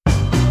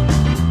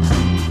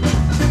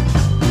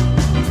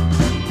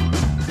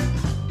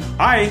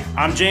Hi,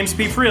 I'm James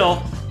P.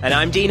 Friel. And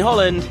I'm Dean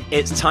Holland.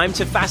 It's time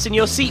to fasten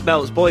your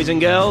seatbelts, boys and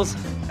girls.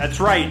 That's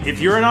right. If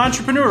you're an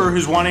entrepreneur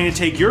who's wanting to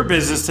take your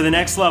business to the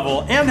next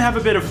level and have a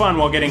bit of fun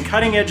while getting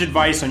cutting-edge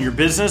advice on your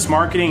business,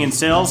 marketing, and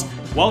sales,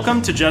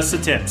 welcome to Just the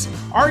Tips,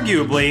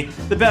 arguably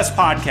the best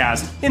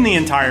podcast in the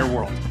entire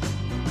world.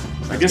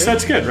 I guess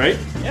that's good, right?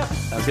 Yeah,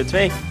 sounds good to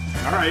me.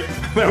 All right.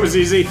 That was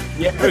easy.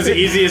 Yeah. That was the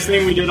easiest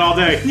thing we did all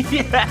day.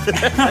 Yeah.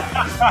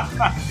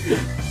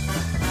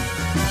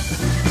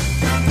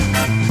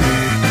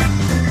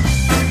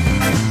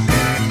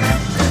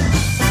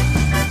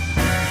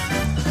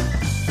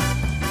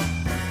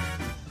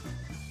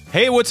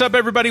 Hey, what's up,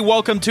 everybody?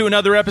 Welcome to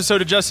another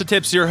episode of Just the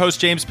Tips. Your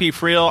host, James P.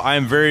 Friel.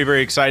 I'm very,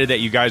 very excited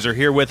that you guys are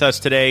here with us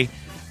today.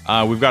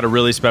 We've got a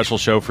really special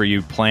show for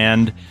you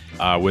planned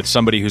with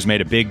somebody who's made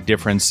a big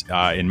difference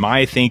in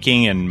my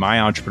thinking and my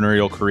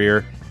entrepreneurial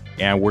career,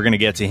 and we're going to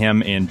get to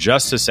him in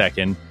just a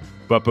second.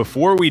 But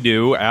before we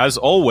do, as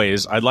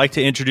always, I'd like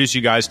to introduce you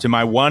guys to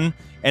my one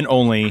and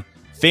only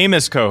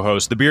famous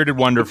co-host, the bearded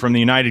wonder from the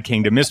United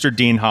Kingdom, Mr.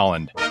 Dean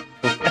Holland.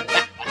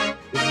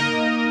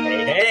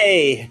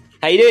 Hey.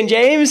 How you doing,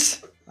 James?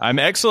 I'm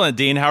excellent,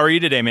 Dean. How are you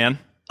today, man?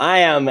 I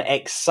am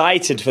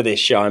excited for this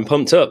show. I'm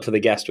pumped up for the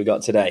guest we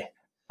got today.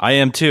 I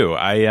am too.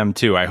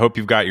 I hope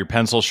you've got your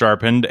pencil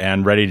sharpened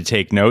and ready to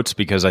take notes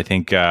because I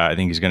think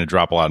he's going to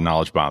drop a lot of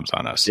knowledge bombs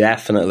on us.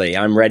 Definitely.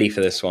 I'm ready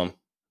for this one.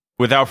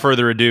 Without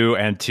further ado,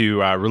 and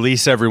to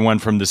release everyone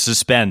from the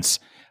suspense,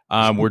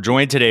 we're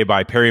joined today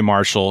by Perry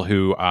Marshall,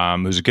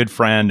 who's a good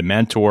friend, a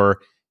mentor,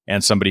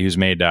 and somebody who's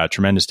made a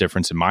tremendous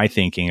difference in my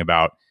thinking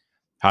about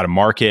how to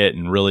market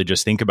and really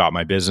just think about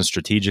my business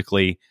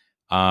strategically.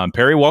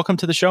 Perry, welcome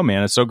to the show,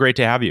 man. It's so great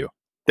to have you.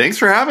 Thanks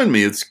for having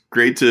me. It's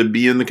great to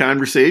be in the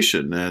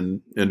conversation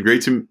and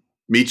great to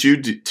meet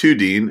you too,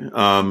 Dean.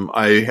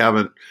 I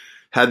haven't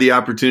had the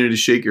opportunity to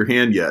shake your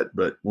hand yet,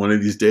 but one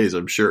of these days,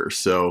 I'm sure.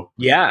 So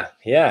yeah,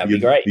 it'd be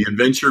great. The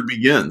adventure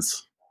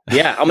begins.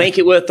 Yeah, I'll make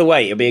it worth the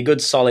wait. It'll be a good,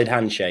 solid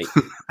handshake.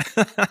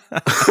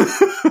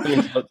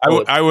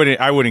 I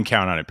wouldn't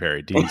count on it,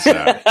 Perry. Dean's,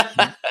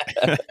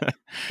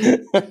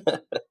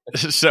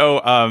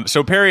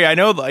 So Perry, I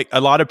know like a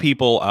lot of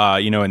people,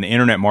 in the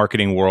internet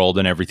marketing world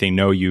and everything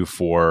know you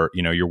for,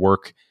 your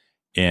work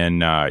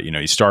in,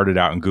 you started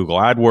out in Google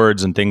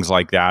AdWords and things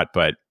like that.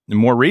 But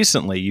more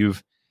recently,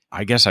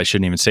 I guess I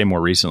shouldn't even say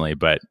more recently,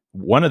 but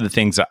one of the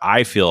things that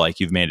I feel like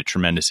you've made a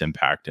tremendous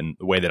impact in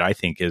the way that I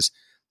think is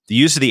the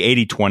use of the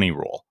 80-20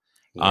 rule.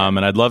 Yeah.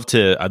 And I'd love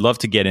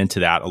to get into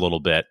that a little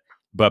bit.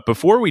 But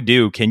before we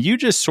do, can you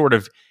just sort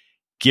of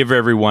give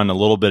everyone a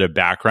little bit of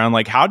background?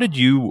 Like, how did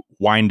you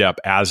wind up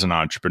as an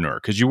entrepreneur?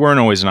 Because you weren't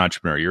always an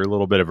entrepreneur. You're a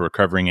little bit of a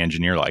recovering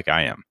engineer like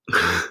I am.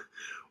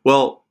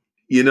 Well,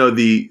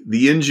 the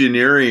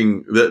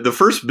engineering, the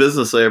first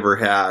business I ever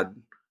had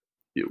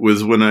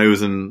was when I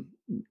was in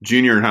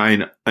junior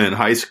and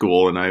high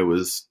school, and I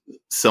was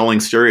selling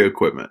stereo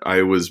equipment.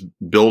 I was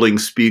building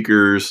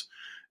speakers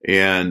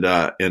and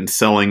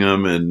selling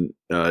them and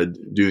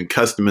doing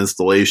custom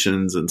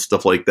installations and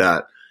stuff like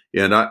that.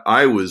 And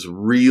I was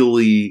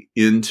really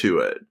into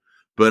it,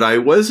 but I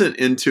wasn't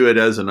into it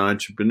as an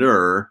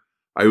entrepreneur.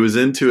 I was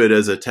into it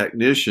as a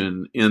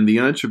technician. And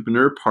the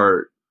entrepreneur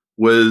part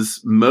was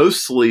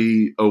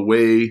mostly a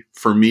way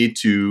for me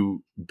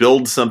to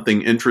build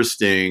something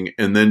interesting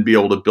and then be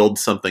able to build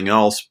something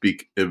else.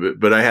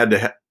 But I had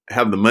to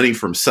have the money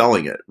from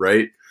selling it,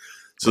 right?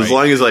 So as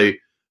long as I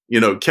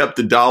kept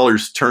the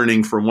dollars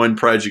turning from one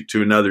project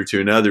to another,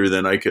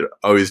 then I could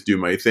always do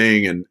my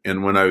thing.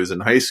 And when I was in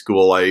high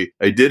school, I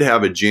did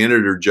have a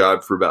janitor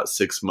job for about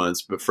 6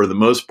 months, but for the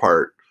most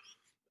part,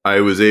 I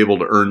was able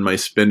to earn my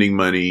spending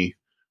money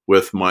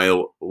with my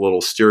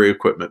little stereo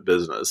equipment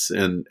business.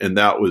 And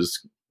that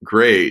was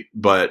great.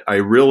 But I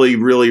really,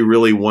 really,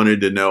 really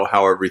wanted to know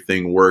how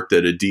everything worked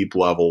at a deep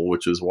level,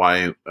 which is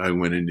why I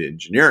went into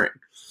engineering.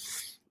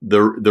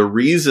 The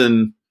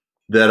reason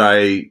that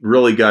I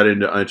really got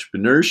into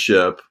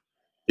entrepreneurship,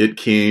 it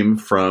came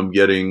from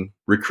getting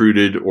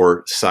recruited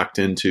or sucked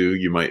into,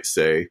 you might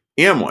say,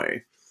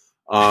 Amway,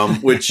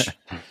 which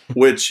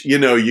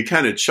you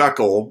kind of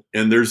chuckle,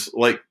 and there's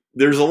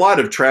a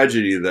lot of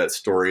tragedy to that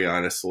story,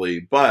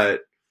 honestly,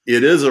 but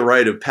it is a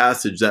rite of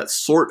passage. That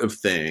sort of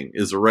thing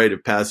is a rite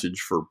of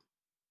passage for,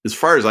 as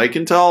far as I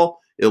can tell,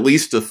 at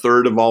least a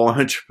third of all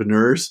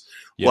entrepreneurs.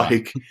 Yeah.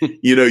 Like,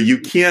 you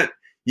can't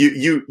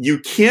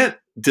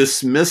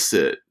dismiss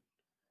it.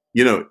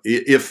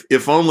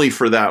 If only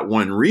for that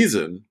one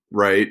reason,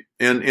 right?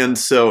 And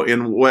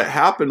what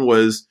happened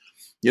was,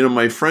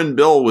 my friend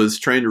Bill was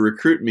trying to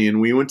recruit me, and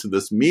we went to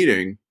this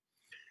meeting,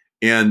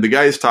 and the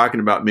guy's talking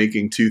about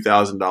making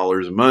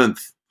 $2,000 a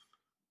month,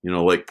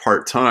 like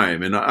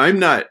part-time. And I'm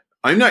not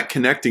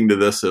connecting to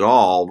this at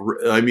all.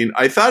 I mean,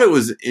 I thought it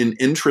was an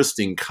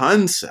interesting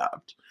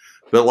concept,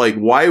 but like,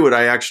 why would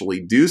I actually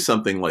do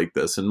something like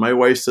this? And my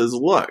wife says,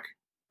 look,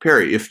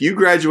 Perry, if you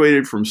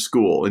graduated from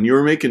school and you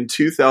were making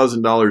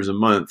 $2,000 a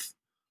month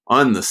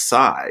on the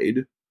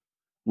side,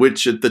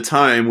 which at the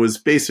time was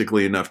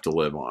basically enough to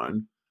live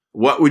on,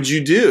 what would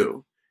you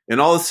do?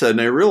 And all of a sudden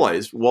I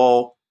realized,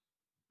 well,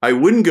 I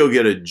wouldn't go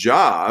get a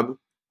job.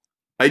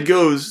 I'd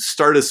go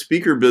start a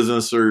speaker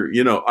business, or,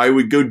 I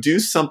would go do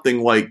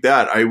something like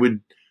that. I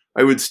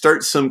would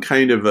start some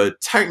kind of a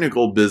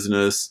technical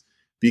business,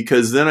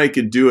 because then I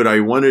could do what I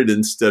wanted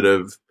instead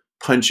of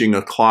punching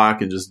a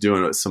clock and just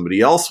doing what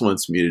somebody else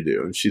wants me to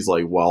do. And she's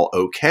like, well,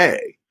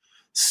 okay.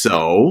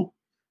 So,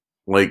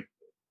 like,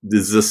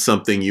 is this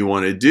something you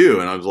want to do?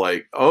 And I was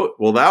like, oh,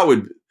 well, that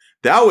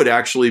would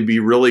actually be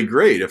really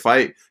great. If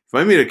I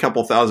made a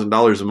couple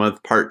 $1,000s a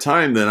month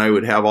part-time, then I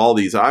would have all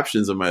these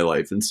options in my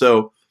life. And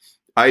so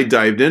I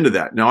dived into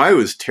that. Now, I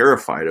was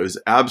terrified. I was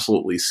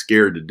absolutely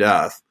scared to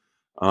death.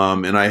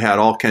 And I had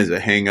all kinds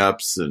of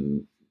hang-ups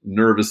and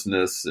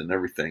nervousness and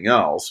everything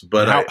else.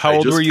 But how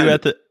old were you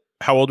at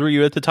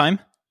the time?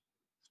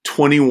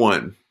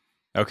 21.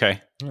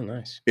 Okay. Oh,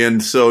 nice.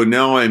 And so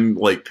now I'm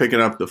like picking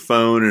up the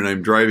phone and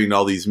I'm driving to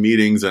all these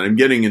meetings and I'm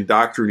getting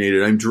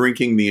indoctrinated. I'm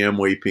drinking the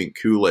Amway Pink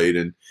Kool-Aid.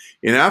 And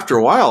after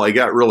a while, I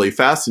got really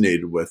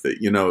fascinated with it.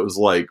 It was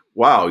like,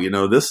 wow,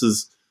 this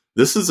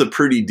is a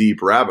pretty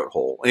deep rabbit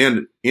hole.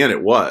 And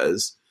it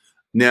was.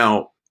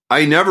 Now,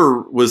 I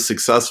never was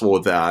successful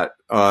with that.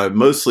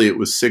 Mostly it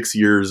was 6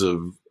 years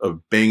of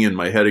banging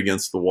my head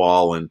against the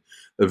wall and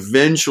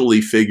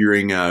eventually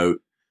figuring out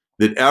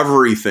that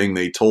everything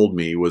they told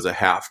me was a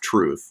half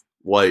truth.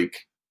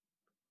 Like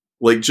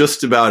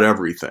just about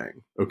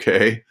everything.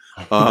 Okay.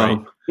 Right.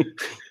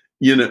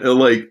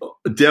 Like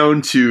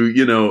down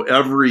to,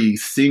 every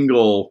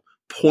single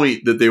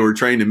point that they were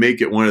trying to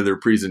make at one of their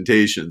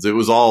presentations. It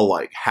was all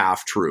like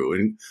half true.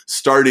 And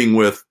starting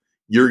with,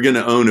 you're going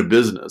to own a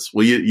business.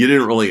 Well, you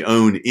didn't really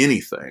own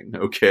anything.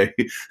 Okay.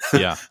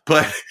 Yeah.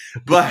 but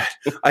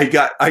I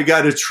got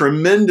a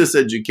tremendous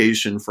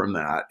education from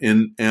that.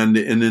 And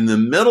in the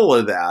middle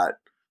of that,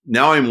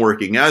 now I'm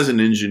working as an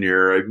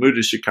engineer. I've moved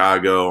to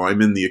Chicago.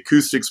 I'm in the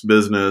acoustics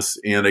business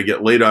and I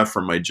get laid off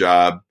from my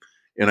job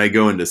and I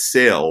go into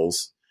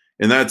sales.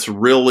 And that's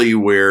really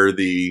where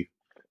the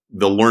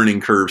learning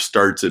curve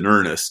starts in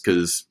earnest,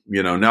 because,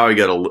 now I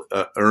got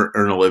to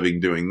earn a living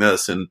doing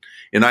this. And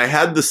I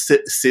had the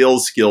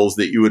sales skills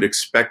that you would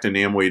expect an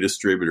Amway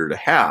distributor to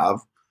have,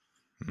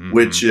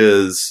 which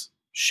is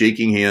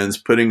shaking hands,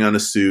 putting on a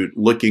suit,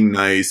 looking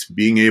nice,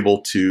 being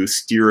able to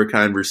steer a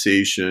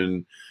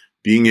conversation,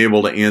 being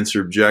able to answer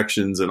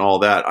objections and all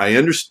that. I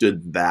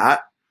understood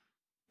that,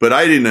 but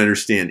I didn't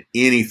understand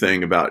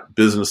anything about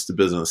business to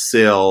business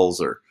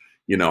sales or,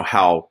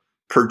 how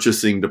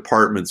purchasing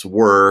departments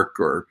work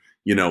or,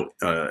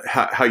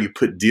 how you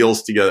put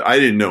deals together. I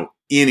didn't know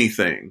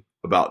anything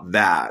about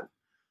that.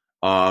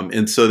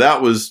 And so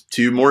that was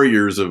 2 more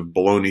years of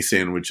bologna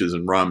sandwiches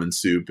and ramen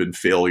soup and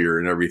failure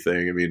and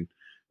everything. I mean,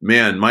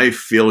 man, my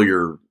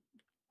failure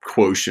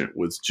quotient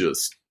was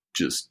just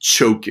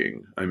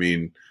choking. I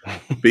mean,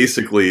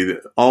 basically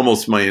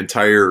almost my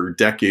entire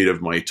decade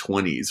of my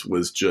 20s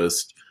was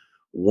just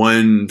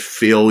one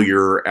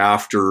failure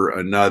after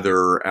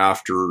another.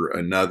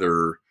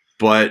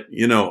 But,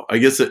 I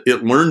guess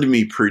it learned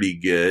me pretty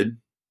good.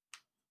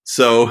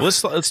 So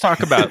let's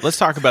talk about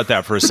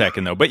that for a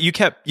second though. But you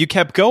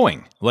kept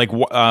going. Like,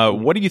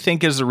 what do you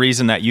think is the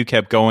reason that you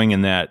kept going,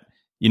 and that,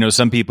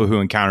 some people who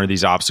encounter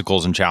these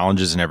obstacles and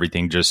challenges and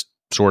everything just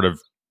sort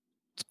of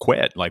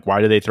quit? Like,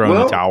 why did they throw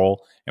in the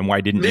towel, and why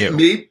didn't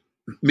you?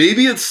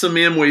 Maybe it's some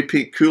Amway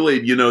Pink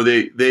Kool-Aid.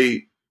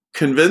 They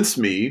convinced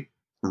me,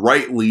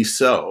 rightly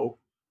so,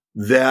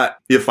 that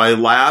if I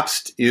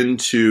lapsed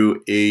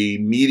into a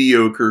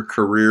mediocre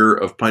career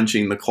of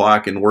punching the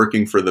clock and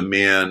working for the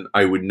man,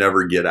 I would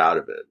never get out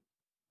of it.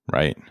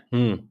 Right.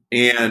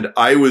 And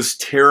I was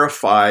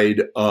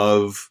terrified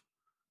of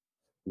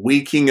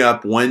waking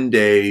up one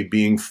day,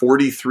 being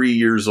 43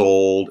 years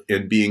old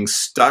and being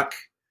stuck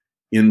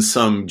in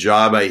some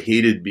job I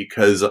hated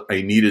because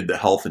I needed the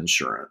health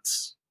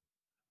insurance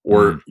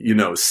or,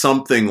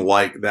 something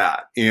like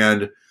that.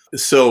 And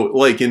so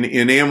like in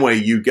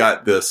Amway, you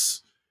got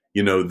this,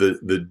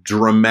 the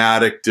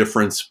dramatic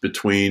difference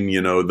between,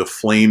 the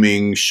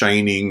flaming,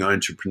 shining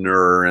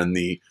entrepreneur and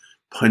the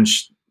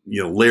punch,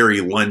 Larry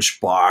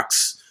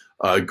Lunchbox,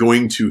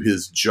 going to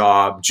his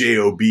job,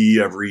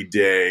 every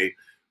day.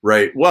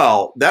 Right.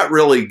 Well, that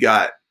really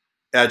got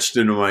etched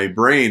into my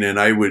brain, and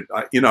I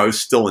was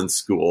still in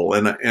school,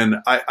 and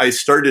I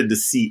started to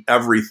see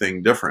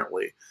everything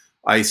differently.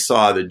 I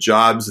saw the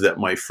jobs that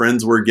my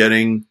friends were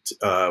getting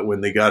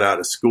when they got out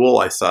of school.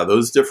 I saw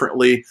those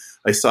differently.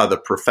 I saw the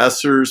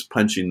professors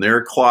punching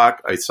their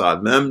clock. I saw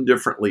them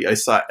differently. I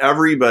saw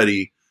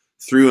everybody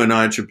through an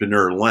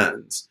entrepreneur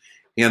lens.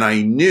 And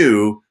I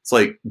knew, it's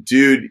like,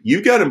 dude,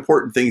 you got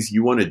important things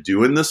you want to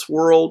do in this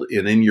world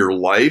and in your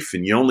life,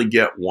 and you only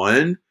get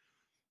one.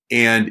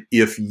 And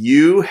if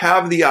you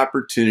have the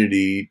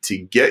opportunity to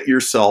get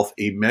yourself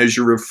a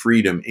measure of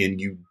freedom and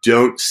you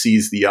don't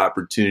seize the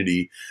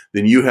opportunity,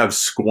 then you have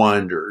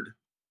squandered,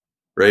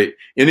 right?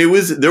 And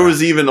there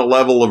was even a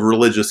level of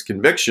religious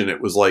conviction.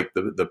 It was like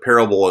the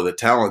parable of the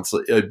talents.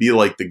 It'd be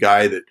like the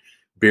guy that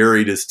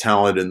buried his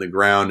talent in the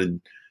ground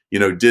and,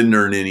 didn't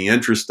earn any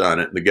interest on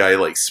it. And the guy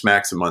like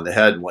smacks him on the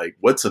head and like,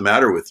 what's the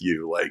matter with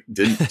you? Like,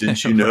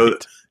 didn't you know,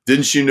 Right.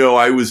 didn't you know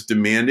I was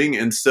demanding?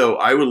 And so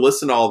I would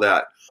listen to all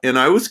that. And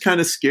I was kind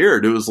of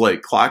scared. It was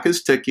like clock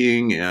is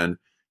ticking and,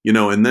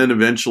 and then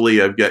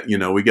eventually I've got,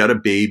 we got a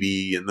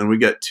baby and then we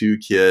got 2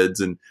 kids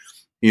and,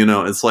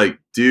 it's like,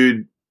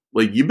 dude,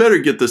 like you better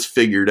get this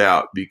figured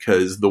out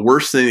because the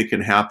worst thing that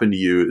can happen to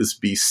you is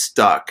be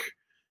stuck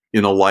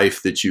in a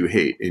life that you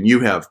hate. And you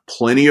have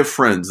plenty of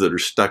friends that are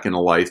stuck in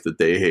a life that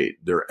they hate.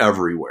 They're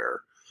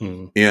everywhere.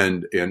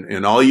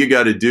 And all you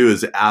got to do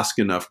is ask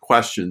enough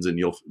questions and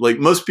you'll like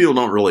most people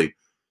don't really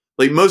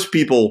like most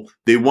people,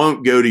 they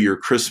won't go to your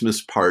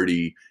Christmas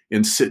party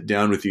and sit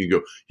down with you and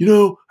go,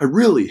 I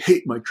really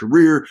hate my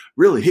career,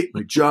 really hate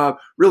my job,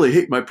 really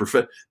hate my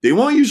profession. They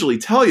won't usually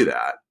tell you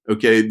that.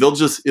 Okay.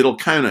 It'll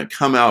kind of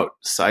come out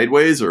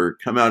sideways or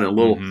come out in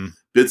little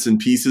bits and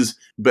pieces.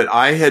 But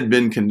I had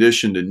been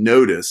conditioned to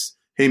notice,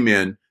 hey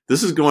man,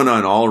 this is going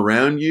on all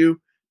around you.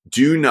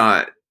 Do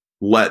not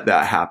let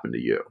that happen to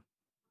you.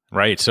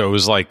 Right. So it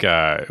was like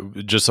there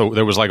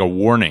was like a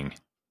warning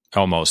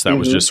almost that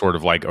was just sort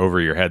of like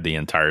over your head the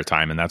entire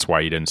time. And that's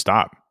why you didn't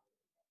stop.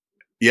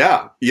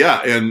 Yeah.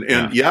 Yeah. And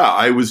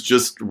I was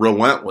just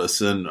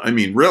relentless. And I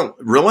mean,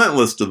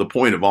 relentless to the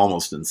point of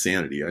almost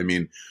insanity. I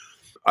mean,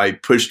 I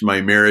pushed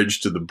my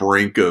marriage to the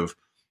brink of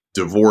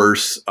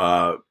divorce.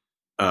 I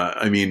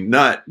mean,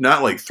 not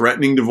like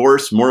threatening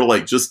divorce, more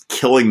like just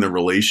killing the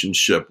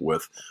relationship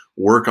with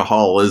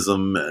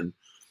workaholism and,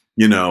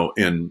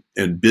 and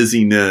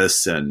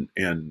busyness and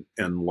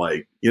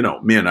like,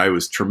 man, I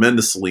was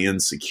tremendously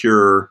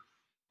insecure.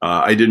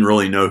 I didn't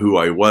really know who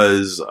I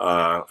was.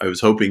 I was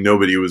hoping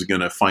nobody was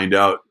going to find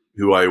out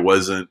who I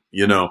wasn't,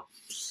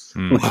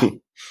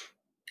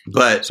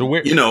 But so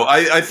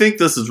I think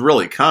this is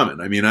really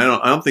common. I mean, I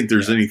don't think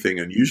there's anything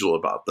unusual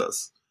about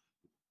this.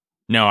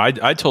 No, I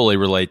totally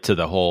relate to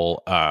the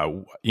whole.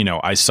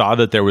 I saw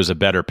that there was a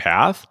better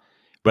path,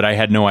 but I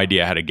had no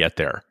idea how to get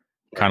there.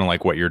 Kind of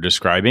like what you're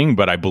describing,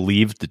 but I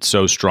believed it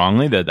so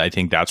strongly that I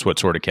think that's what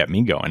sort of kept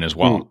me going as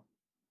well.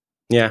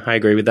 Yeah, I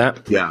agree with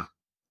that. Yeah,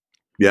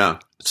 yeah.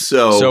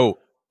 So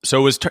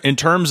was in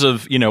terms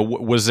of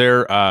was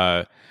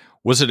there?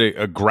 Was it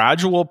a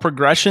gradual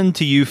progression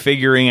to you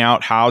figuring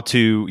out how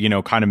to,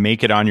 kind of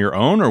make it on your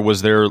own? Or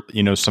was there,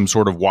 some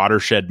sort of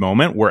watershed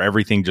moment where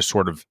everything just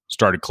sort of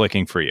started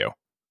clicking for you?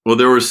 Well,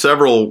 there were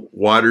several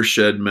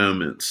watershed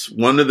moments.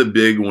 One of the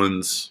big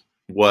ones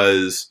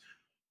was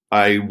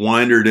I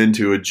wandered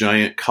into a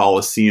giant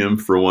coliseum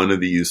for one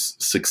of these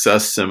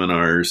success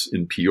seminars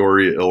in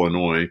Peoria,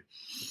 Illinois,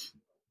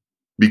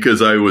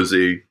 because I was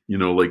a,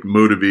 like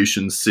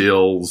motivation,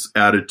 sales,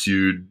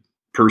 attitude,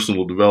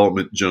 personal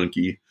development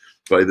junkie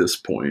by this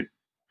point.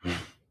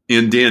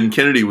 And Dan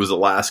Kennedy was the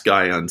last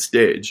guy on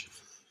stage.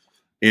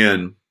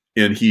 And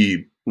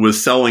he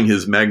was selling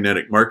his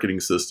magnetic marketing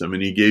system.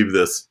 And he gave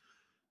this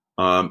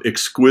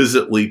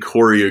exquisitely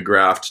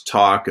choreographed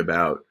talk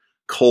about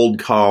cold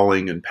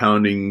calling and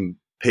pounding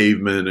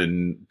pavement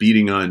and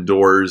beating on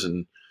doors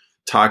and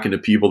talking to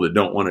people that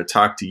don't want to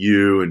talk to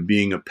you and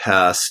being a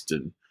pest,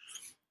 and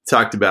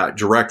talked about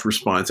direct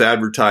response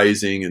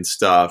advertising and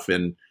stuff.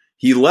 And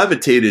he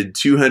levitated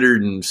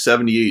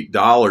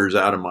 $278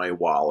 out of my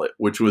wallet,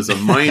 which was a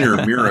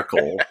minor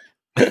miracle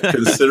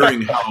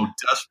considering how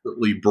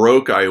desperately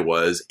broke I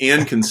was,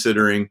 and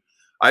considering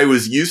I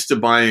was used to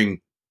buying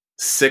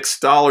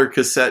 $6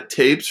 cassette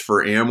tapes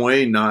for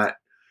Amway, not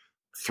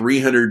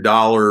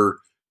 $300,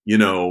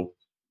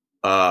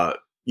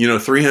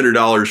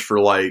 $300 for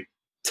like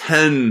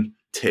 10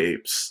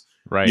 tapes,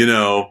 right?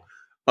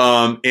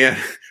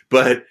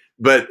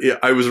 But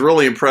I was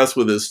really impressed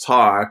with his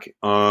talk.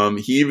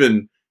 He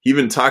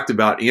even talked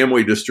about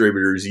Amway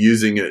distributors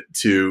using it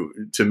to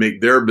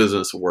make their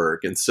business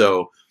work. And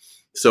so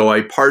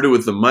I parted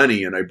with the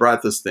money and I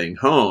brought this thing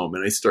home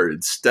and I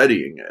started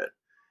studying it.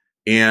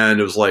 And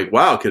it was like,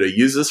 wow, could I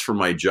use this for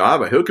my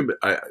job? I was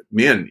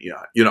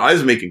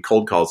making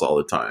cold calls all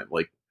the time.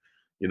 Like,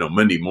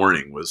 Monday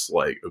morning was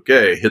like,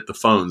 okay, hit the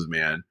phones,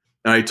 man.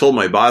 And I told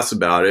my boss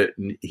about it,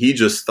 and he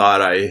just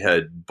thought I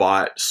had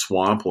bought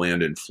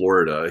swampland in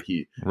Florida.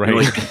 Get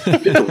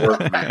to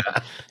work, man.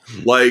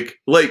 Like,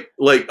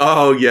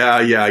 oh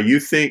yeah. You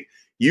think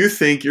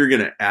you're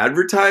going to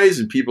advertise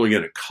and people are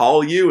going to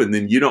call you, and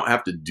then you don't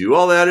have to do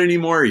all that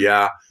anymore?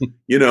 Yeah,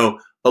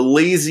 a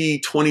lazy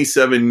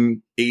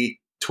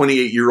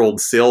 28-year-old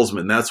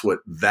salesman. That's what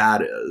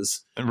that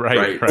is.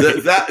 Right.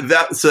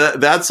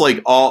 That's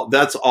like all.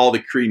 That's all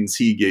the credence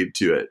he gave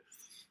to it.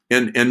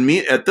 And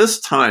me at this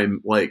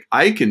time, like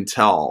I can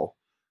tell,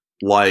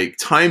 like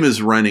time is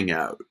running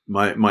out.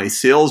 My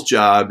sales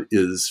job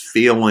is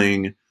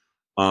failing.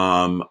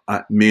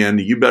 Man,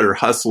 you better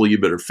hustle. You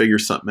better figure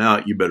something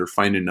out. You better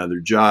find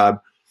another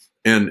job.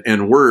 And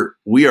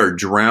we are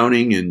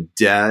drowning in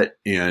debt.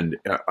 And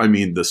I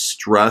mean, the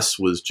stress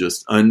was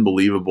just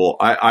unbelievable.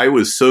 I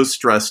was so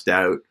stressed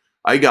out.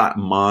 I got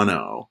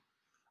mono.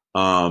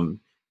 And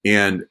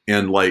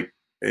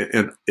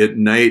at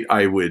night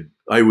I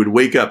would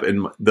wake up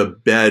and the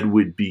bed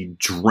would be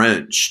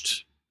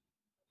drenched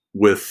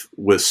with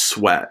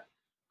sweat.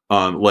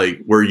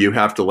 Like where you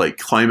have to like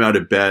climb out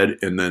of bed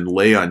and then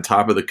lay on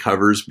top of the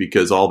covers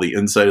because all the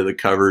inside of the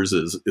covers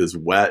is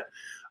wet.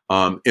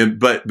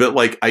 But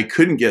like I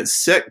couldn't get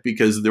sick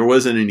because there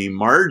wasn't any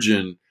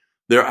margin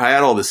there. I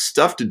had all this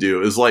stuff to do.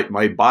 It was like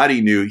my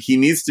body knew he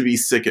needs to be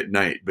sick at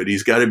night, but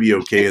he's got to be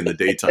okay in the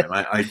daytime.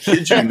 I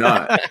kid you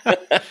not.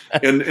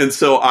 And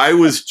so I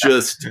was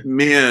just,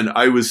 man,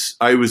 I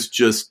was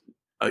just,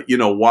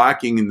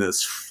 walking in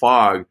this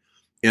fog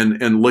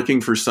and looking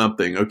for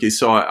something. Okay.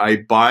 So I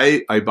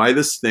buy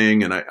this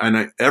thing and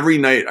I every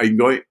night I'm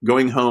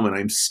going home and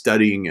I'm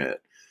studying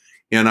it.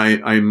 And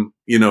I'm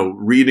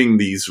reading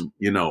these,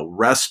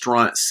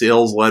 restaurant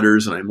sales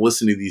letters, and I'm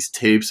listening to these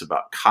tapes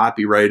about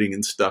copywriting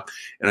and stuff,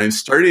 and I'm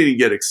starting to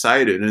get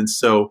excited. And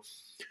so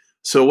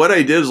what I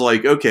did is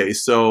like, okay,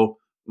 so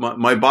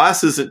my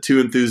boss isn't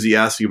too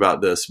enthusiastic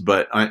about this,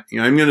 but I'm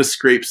going to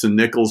scrape some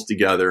nickels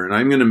together, and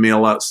I'm going to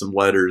mail out some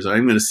letters, and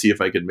I'm going to see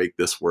if I can make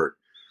this work,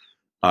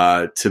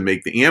 to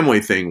make the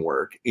Amway thing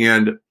work.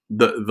 And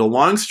the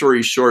long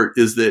story short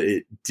is that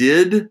it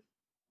did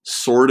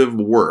sort of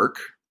work.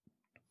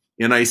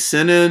 And I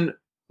sent in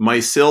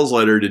my sales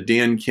letter to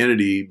Dan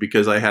Kennedy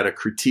because I had a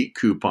critique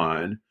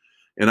coupon,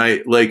 and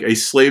I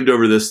slaved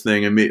over this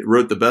thing. I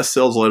wrote the best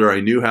sales letter I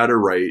knew how to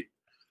write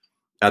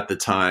at the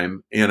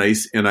time, and I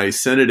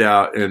sent it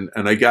out, and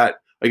I got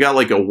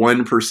like a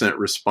 1%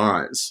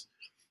 response.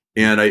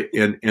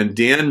 And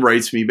Dan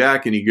writes me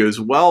back, and he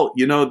goes, "Well,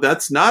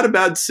 that's not a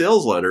bad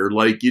sales letter.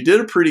 Like you did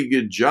a pretty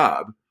good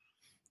job,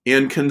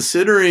 and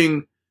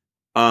considering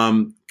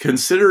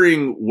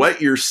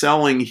what you're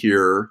selling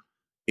here."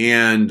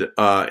 And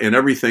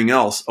everything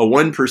else, a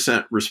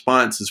 1%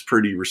 response is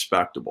pretty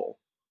respectable.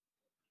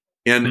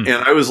 And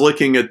I was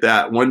looking at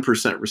that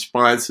 1%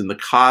 response and the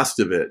cost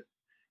of it.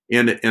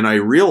 And I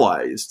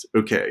realized,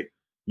 okay,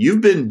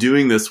 you've been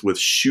doing this with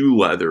shoe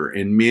leather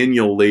and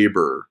manual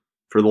labor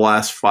for the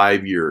last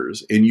 5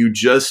 years, and you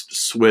just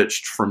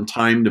switched from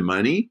time to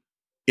money.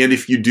 And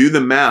if you do the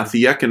math,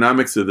 the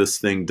economics of this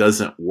thing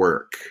doesn't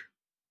work.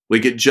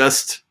 Like it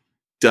just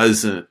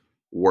doesn't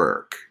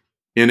work.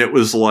 And it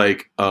was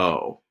like,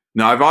 oh,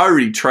 now I've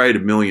already tried a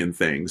million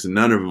things and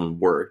none of them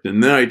worked.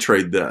 And then I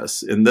tried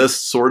this, and this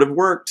sort of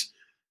worked,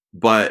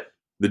 but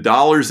the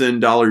dollars in,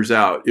 dollars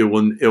out, it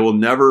will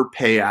never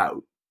pay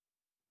out.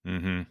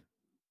 Mm-hmm.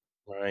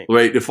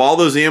 Right. If all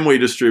those Amway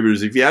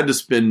distributors, if you had to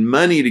spend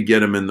money to get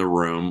them in the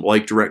room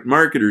like direct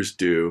marketers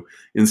do,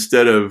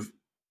 instead of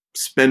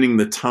spending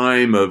the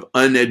time of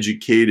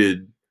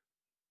uneducated,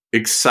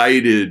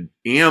 excited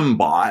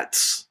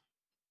ambots,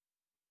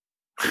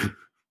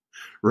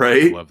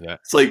 right? Love that.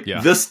 It's like,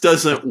 This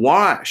doesn't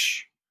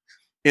wash.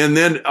 And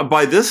then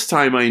by this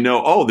time I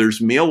know, there's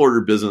mail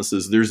order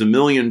businesses. There's a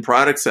million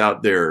products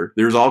out there.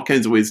 There's all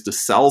kinds of ways to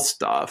sell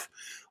stuff.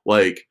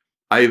 Like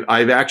I've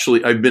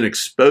been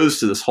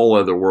exposed to this whole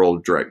other world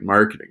of direct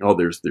marketing.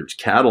 There's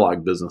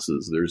catalog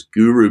businesses. There's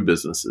guru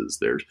businesses.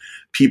 There's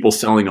people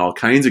selling all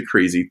kinds of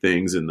crazy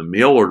things in the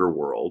mail order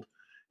world.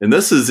 And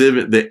this is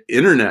even, the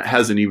internet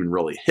hasn't even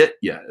really hit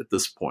yet at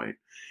this point.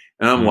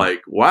 And I'm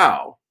like,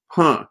 wow,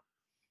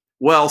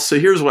 Well, so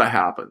here's what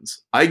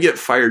happens. I get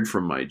fired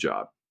from my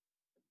job.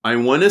 I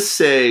want to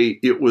say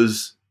it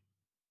was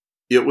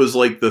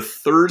like the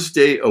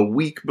Thursday a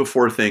week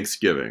before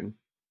Thanksgiving.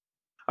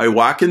 I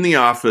walk in the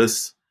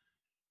office.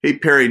 Hey,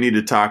 Perry, I need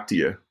to talk to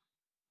you.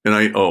 And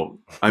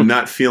I'm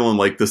not feeling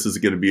like this is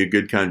going to be a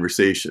good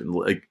conversation.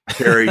 Like,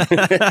 Perry.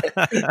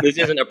 This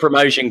isn't a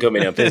promotion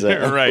coming up, is it?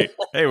 Right.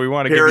 Hey, we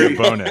want to give you a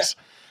bonus.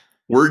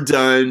 We're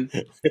done.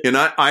 And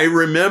I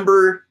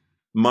remember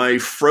my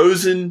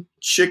frozen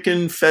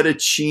chicken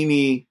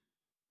fettuccine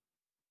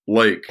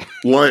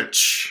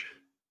lunch.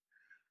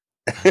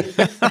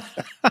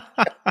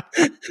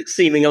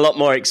 Seeming a lot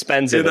more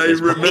expensive. And I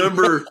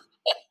remember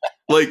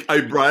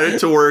I brought it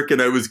to work and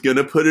I was going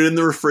to put it in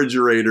the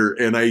refrigerator,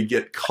 and I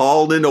get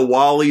called into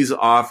Wally's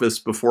office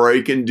before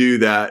I can do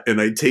that. And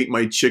I take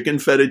my chicken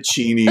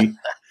fettuccine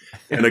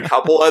and a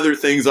couple other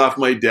things off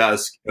my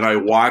desk, and I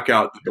walk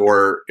out the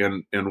door,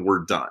 and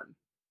we're done.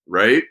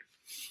 Right.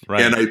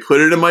 And I put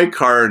it in my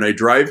car and I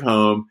drive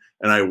home,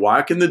 and I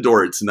walk in the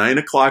door. It's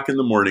 9:00 in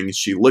the morning, and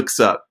she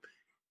looks up.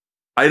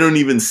 I don't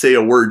even say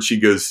a word. She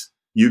goes,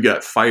 "You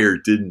got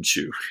fired, didn't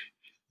you?"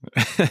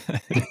 So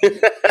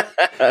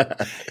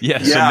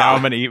now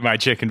I'm going to eat my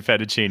chicken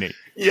fettuccine.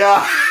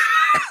 Yeah.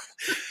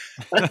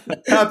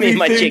 Happy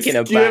my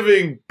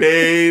Thanksgiving,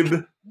 babe.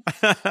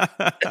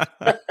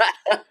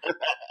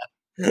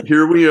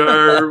 Here we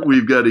are.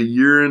 We've got a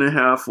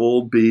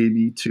 1.5-year-old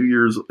baby, 2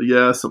 years.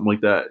 Yeah, something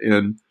like that.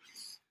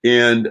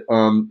 And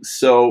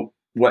so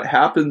what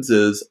happens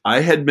is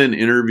I had been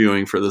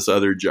interviewing for this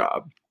other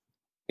job,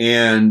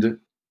 and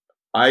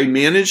I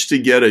managed to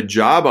get a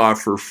job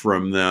offer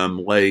from them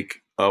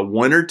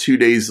 1 or 2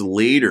 days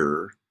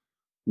later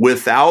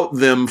without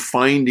them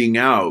finding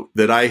out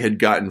that I had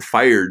gotten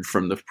fired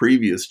from the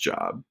previous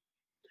job.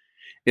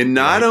 And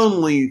not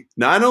only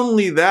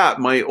that,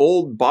 my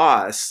old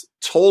boss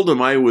told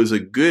him I was a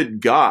good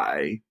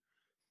guy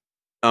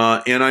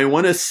And I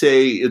want to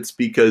say it's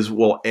because,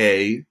 well,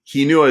 A,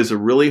 he knew I was a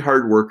really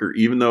hard worker,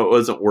 even though it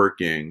wasn't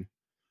working.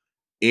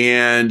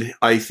 And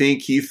I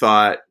think he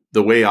thought,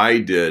 the way I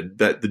did,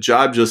 that the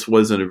job just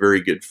wasn't a very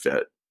good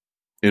fit.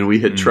 And we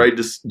had tried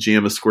to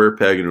jam a square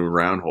peg into a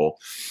round hole.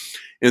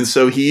 And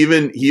so he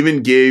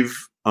even gave,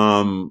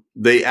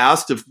 they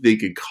asked if they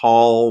could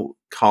call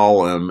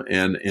him,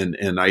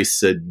 and I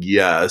said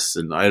yes.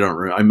 And I don't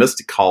remember, I must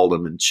have called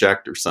him and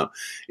checked or something.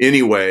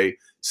 Anyway,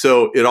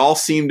 so it all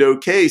seemed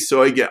okay.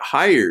 So I get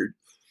hired.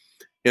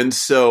 And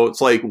so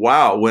it's like,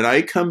 wow, when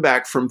I come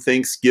back from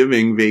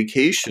Thanksgiving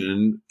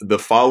vacation, the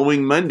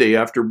following Monday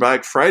after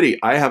Black Friday,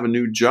 I have a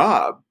new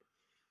job.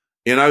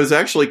 And I was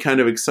actually kind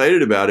of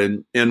excited about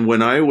it. And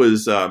when I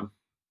was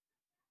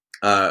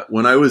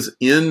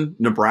in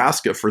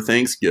Nebraska for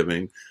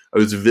Thanksgiving, I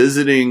was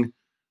visiting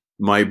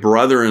my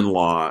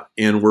brother-in-law,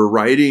 and we're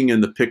riding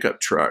in the pickup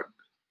truck.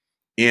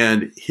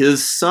 And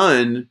his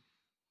son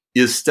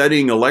is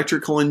studying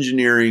electrical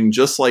engineering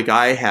just like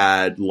I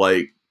had,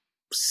 like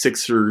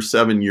 6 or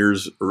 7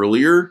 years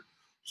earlier.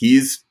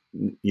 He's,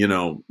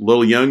 a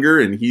little younger,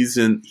 and he's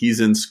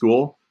in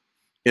school.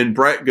 And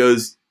Brett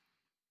goes,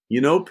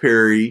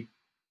 Perry,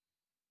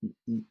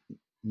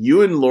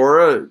 you and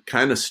Laura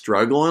kind of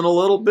struggling a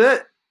little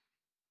bit.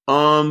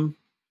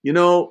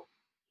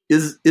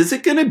 Is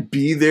it going to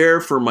be there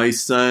for my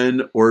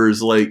son, or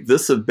is like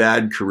this a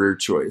bad career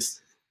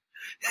choice?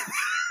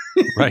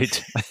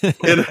 Right.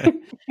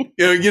 And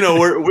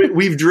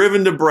we've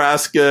driven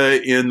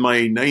Nebraska in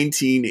my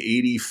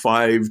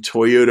 1985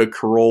 Toyota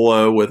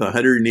Corolla with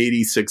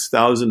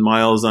 186,000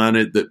 miles on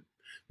it that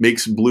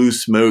makes blue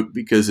smoke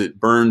because it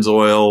burns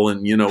oil.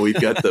 And, we've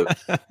got the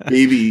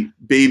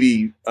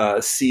baby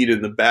seat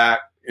in the back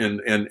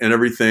and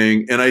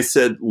everything. And I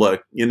said,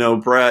 look,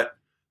 Brett,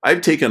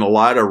 I've taken a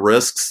lot of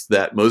risks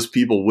that most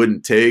people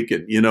wouldn't take.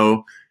 And,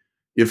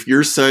 if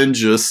your son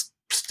just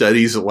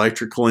studies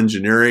electrical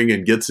engineering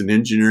and gets an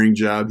engineering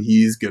job,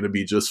 he's going to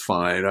be just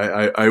fine.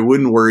 I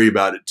wouldn't worry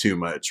about it too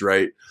much.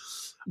 Right.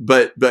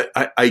 But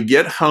I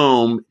get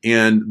home,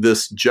 and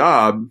this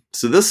job,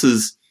 so this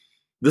is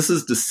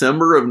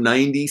December of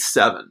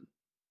 97.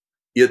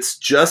 It's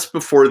just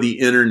before the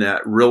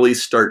internet really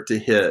start to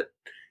hit.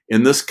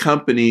 And this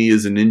company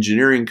is an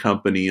engineering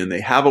company, and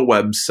they have a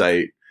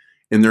website,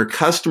 and their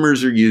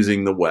customers are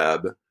using the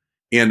web.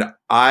 And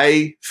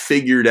I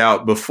figured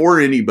out, before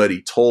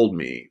anybody told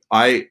me,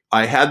 I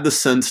had the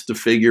sense to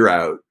figure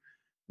out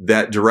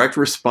that direct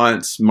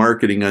response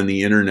marketing on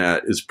the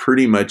internet is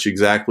pretty much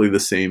exactly the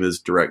same as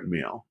direct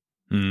mail.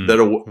 That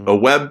a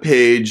web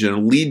page and a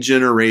lead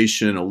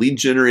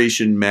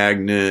generation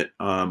magnet,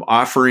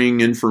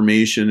 offering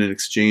information in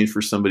exchange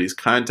for somebody's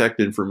contact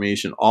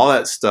information, all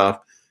that stuff,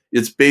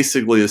 it's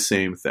basically the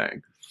same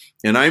thing.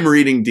 And I'm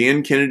reading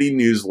Dan Kennedy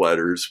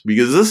newsletters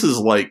because this is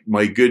like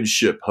my good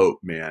ship hope,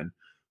 man.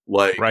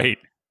 Like, right,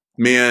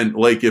 man,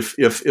 like if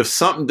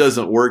something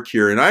doesn't work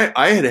here, and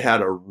I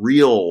had a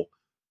real,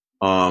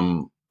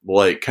 kind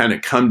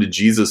of come to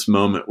Jesus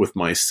moment with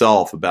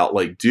myself about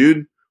like,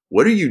 dude,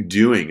 what are you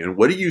doing, and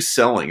what are you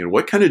selling, and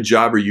what kind of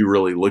job are you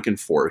really looking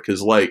for?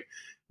 Because like,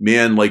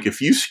 man, like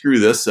if you screw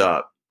this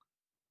up,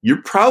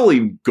 you're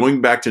probably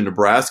going back to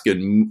Nebraska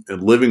and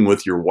living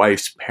with your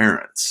wife's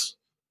parents.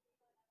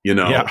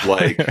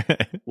 Like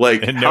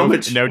and how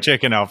much? No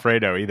chicken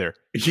Alfredo either.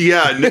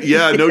 Yeah,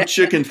 no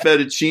chicken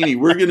fettuccine.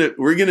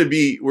 We're gonna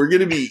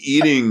be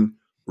eating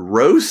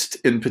roast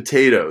and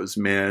potatoes,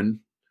 man,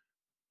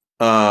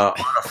 on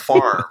a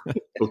farm.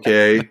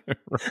 Okay,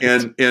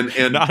 right.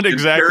 and not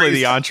exactly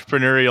the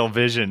entrepreneurial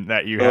vision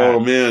that you had.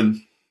 Oh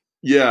man,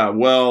 yeah.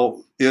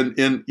 Well, and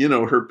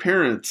her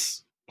parents.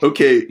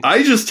 Okay, I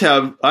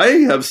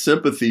have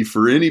sympathy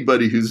for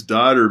anybody whose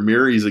daughter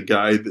marries a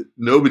guy that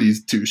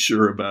nobody's too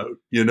sure about,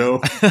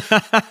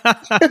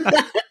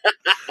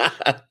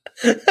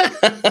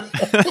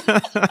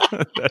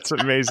 That's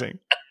amazing.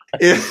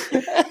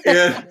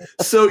 And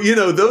so,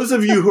 those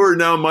of you who are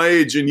now my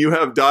age and you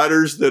have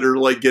daughters that are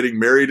like getting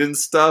married and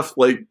stuff,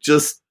 like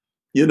just,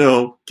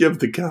 give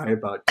the guy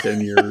about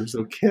 10 years.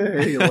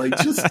 Okay. Like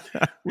just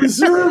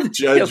reserve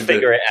judgment. He'll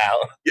figure it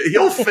out.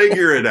 He'll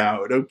figure it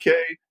out.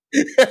 Okay.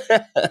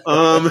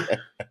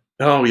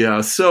 Oh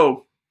yeah.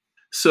 So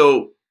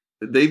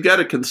they've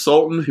got a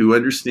consultant who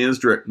understands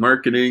direct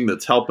marketing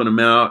that's helping them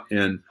out.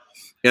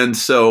 And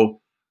so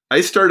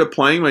I started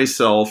applying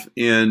myself,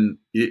 and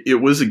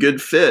it was a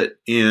good fit.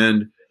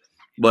 And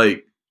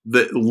like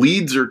the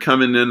leads are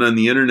coming in on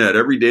the internet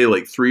every day,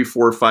 like 3,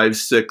 4, 5,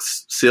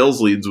 6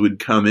 sales leads would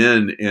come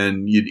in,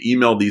 and you'd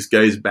email these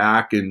guys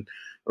back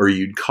or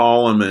you'd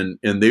call them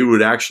and they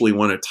would actually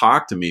want to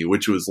talk to me,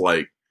 which was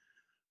like,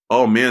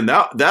 oh man,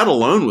 that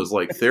alone was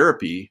like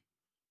therapy.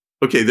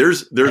 Okay,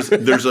 there's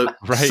a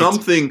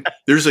right.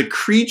 There's a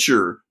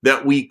creature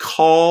that we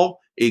call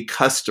a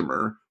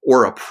customer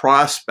or a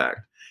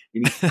prospect,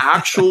 and he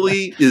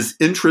actually is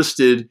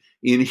interested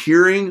in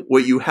hearing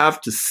what you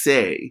have to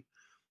say.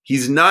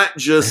 He's not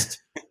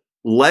just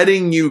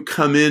letting you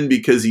come in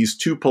because he's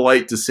too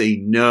polite to say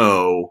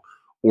no,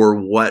 or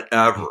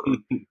whatever,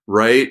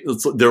 right?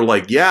 They're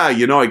like, yeah,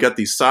 I got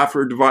these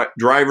software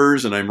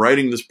drivers and I'm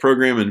writing this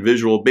program in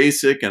Visual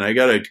Basic and I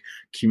got to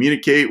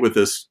communicate with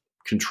this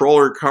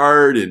controller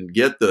card and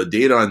get the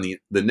data on the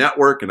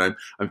network. And I'm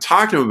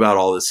talking to them about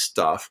all this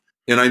stuff.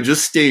 And I'm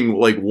just staying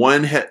like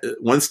one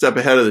step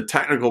ahead of the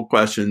technical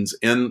questions,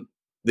 and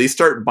they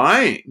start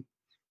buying.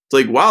 It's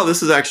like, wow,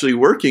 this is actually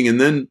working.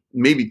 And then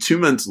maybe 2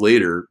 months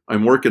later,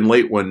 I'm working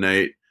late one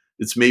night.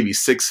 It's maybe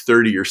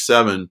 6:30 or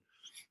 7.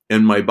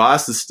 And my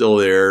boss is still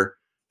there.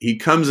 He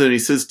comes in, he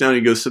sits down,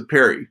 he goes, "So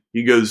Perry,"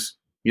 he goes,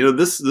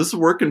 this is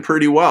working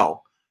pretty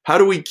well. How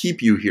do we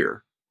keep you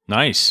here?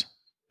 Nice.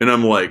 And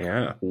I'm like,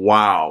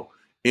 wow.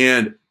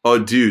 And oh,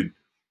 dude,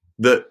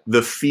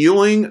 the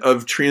feeling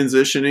of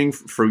transitioning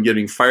from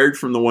getting fired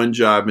from the one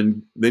job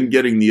and then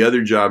getting the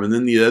other job and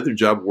then the other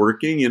job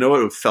working, you know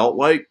what it felt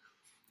like?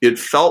 It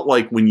felt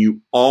like when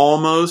you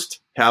almost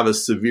have a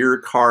severe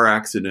car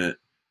accident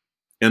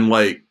and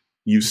like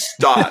you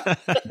stop.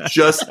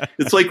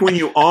 It's like when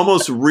you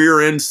almost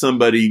rear end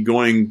somebody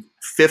going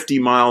 50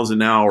 miles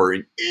an hour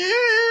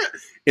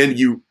and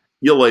you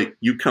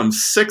come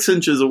 6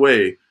 inches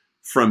away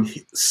from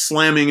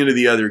slamming into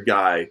the other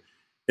guy,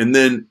 and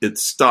then it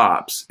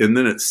stops, and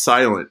then it's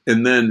silent,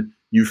 and then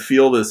you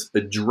feel this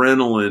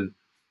adrenaline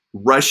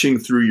rushing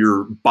through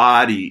your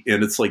body,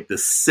 and it's like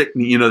this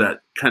sickening,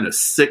 that kind of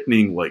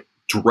sickening, like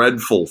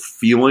dreadful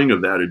feeling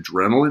of that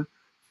adrenaline.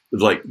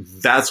 It's like,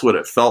 that's what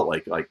it felt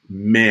like. Like,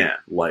 man,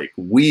 like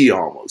we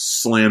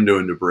almost slammed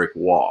into a brick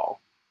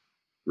wall,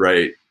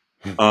 right?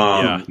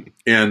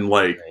 And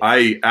like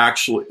I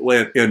actually,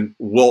 and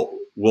we'll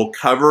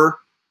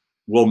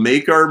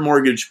make our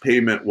mortgage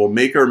payment, we'll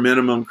make our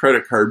minimum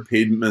credit card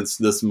payments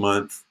this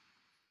month,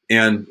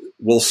 and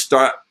we'll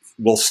stop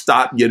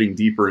getting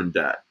deeper in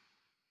debt.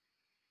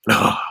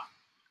 That's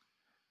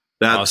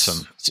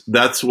awesome.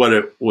 That's what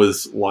it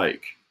was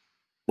like.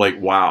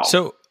 Like, wow.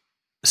 So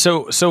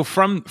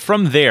from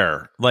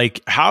there,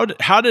 like how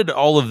did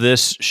all of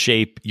this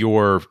shape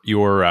your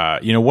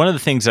one of the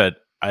things that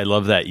I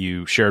love that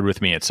you shared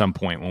with me at some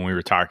point when we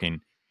were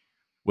talking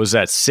was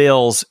that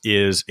sales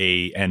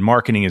and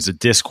marketing is a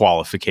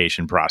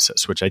disqualification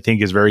process, which I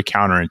think is very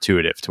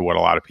counterintuitive to what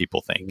a lot of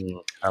people think.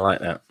 I like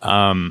that.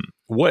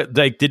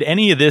 Did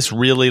any of this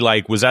really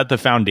was that the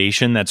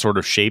foundation that sort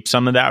of shaped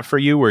some of that for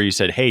you, where you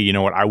said, hey, you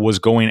know what, I was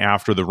going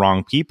after the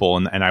wrong people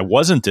and I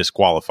wasn't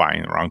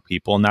disqualifying the wrong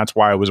people, and that's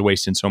why I was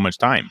wasting so much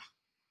time?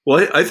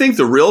 Well, I think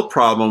the real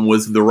problem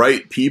was the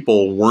right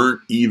people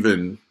weren't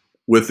even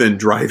within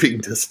driving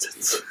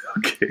distance.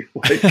 Okay.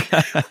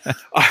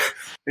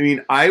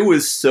 I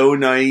was so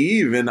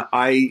naive, and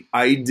I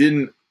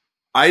didn't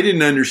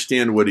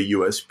understand what a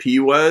USP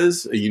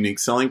was, a unique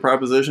selling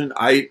proposition.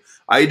 I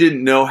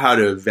didn't know how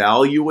to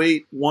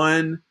evaluate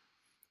one.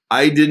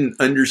 I didn't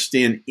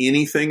understand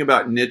anything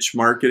about niche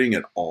marketing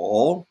at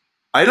all.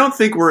 I don't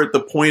think we're at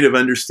the point of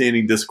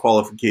understanding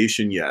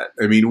disqualification yet.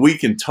 I mean, we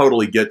can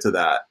totally get to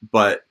that,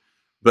 but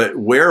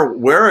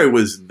where I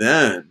was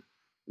then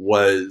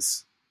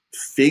was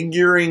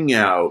figuring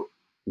out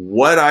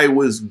what I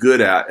was good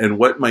at and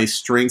what my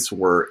strengths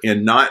were,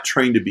 and not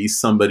trying to be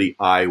somebody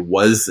I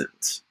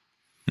wasn't.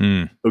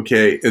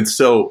 Okay. And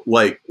so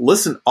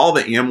listen, all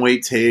the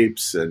Amway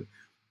tapes and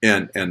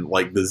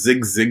like the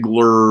Zig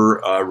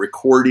Ziglar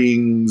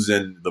recordings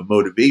and the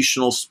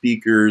motivational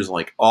speakers,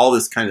 like all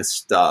this kind of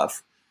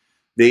stuff,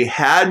 they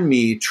had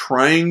me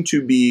trying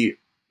to be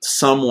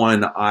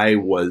someone I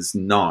was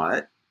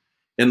not.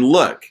 And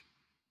look,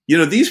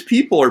 these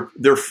people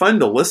they're fun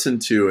to listen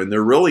to, and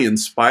they're really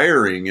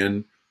inspiring.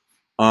 And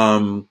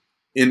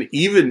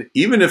even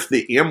if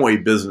the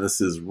Amway business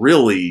is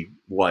really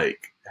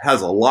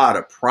has a lot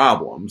of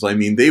problems, I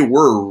mean, they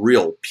were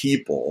real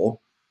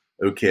people.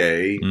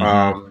 Okay.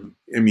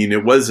 Mm-hmm.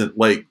 It wasn't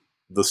like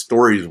the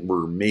stories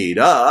were made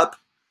up.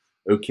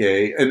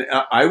 Okay. And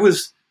I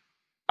was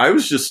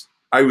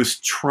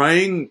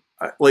trying,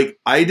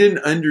 I didn't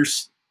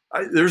understand.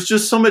 There's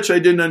just so much I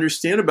didn't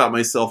understand about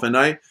myself.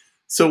 And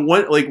so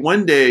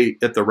one day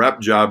at the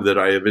rep job that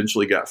I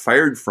eventually got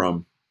fired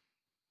from,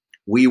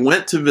 we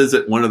went to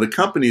visit one of the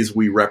companies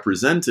we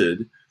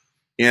represented,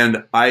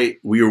 and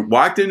we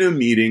walked into a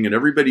meeting and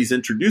everybody's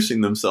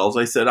introducing themselves.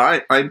 I said,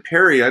 I'm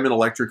Perry, I'm an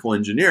electrical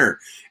engineer.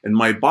 And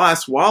my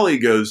boss, Wally,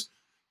 goes,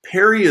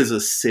 "Perry is a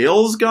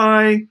sales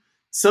guy.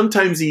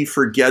 Sometimes he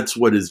forgets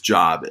what his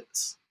job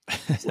is."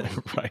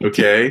 Right.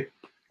 Okay.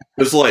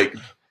 It's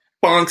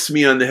bonks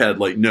me on the head.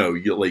 No,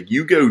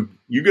 you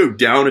go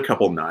down a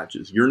couple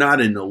notches. You're not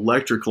an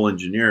electrical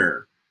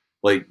engineer.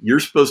 You're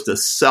supposed to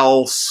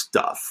sell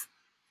stuff.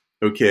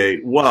 Okay.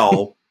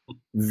 Well,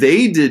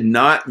 they did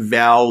not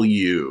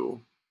value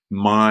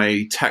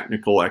my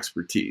technical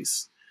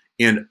expertise.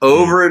 And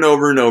over and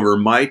over and over,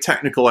 my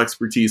technical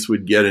expertise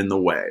would get in the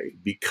way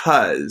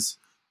because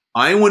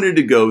I wanted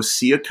to go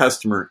see a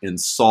customer and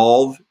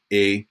solve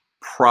a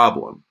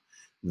problem.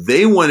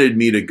 They wanted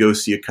me to go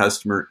see a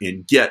customer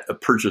and get a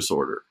purchase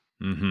order.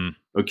 Mm-hmm.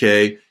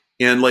 Okay.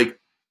 And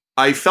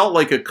I felt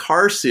like a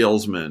car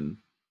salesman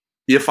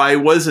if I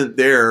wasn't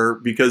there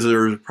because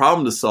there was a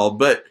problem to solve.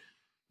 But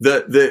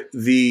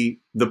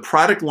the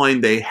product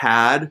line they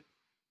had,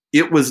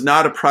 it was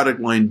not a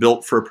product line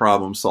built for a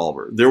problem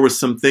solver. There was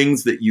some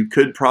things that you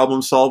could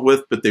problem solve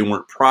with, but they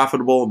weren't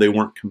profitable. They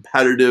weren't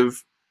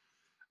competitive.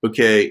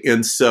 Okay.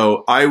 And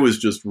so I was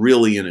just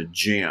really in a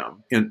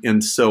jam.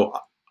 And so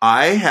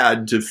I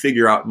had to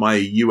figure out my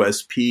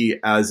USP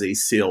as a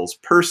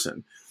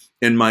salesperson.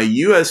 And my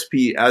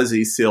USP as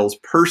a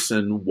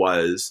salesperson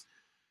was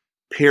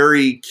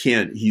Perry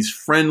he's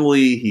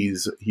friendly,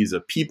 he's a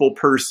people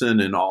person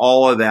and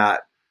all of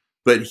that,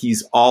 but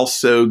he's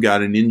also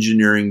got an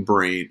engineering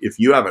brain. If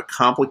you have a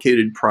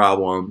complicated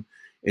problem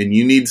and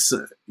you need,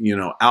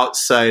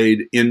 outside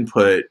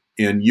input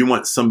and you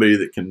want somebody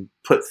that can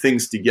put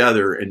things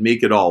together and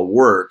make it all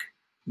work,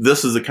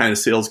 this is the kind of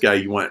sales guy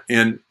you want.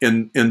 And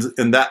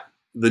that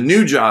the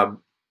new job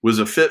was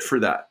a fit for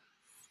that.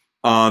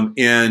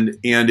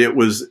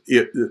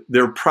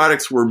 Their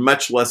products were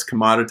much less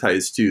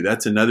commoditized too.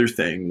 That's another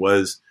thing,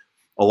 was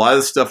a lot of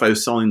the stuff I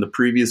was selling the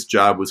previous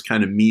job was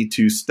kind of Me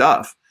Too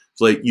stuff. It's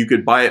like you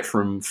could buy it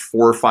from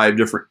 4 or 5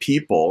 different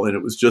people and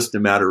it was just a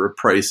matter of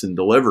price and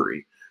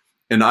delivery.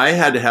 And I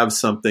had to have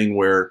something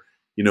where,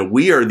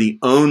 we are the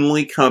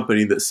only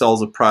company that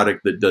sells a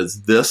product that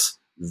does this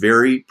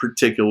very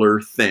particular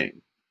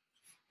thing.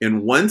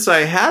 And once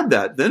I had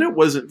that, then it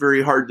wasn't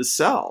very hard to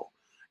sell.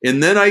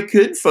 And then I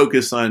could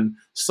focus on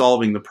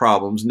solving the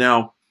problems.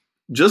 Now,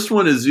 just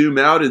want to zoom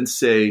out and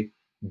say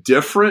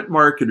different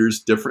marketers,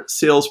 different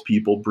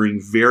salespeople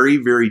bring very,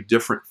 very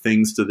different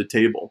things to the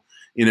table.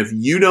 And if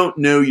you don't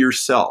know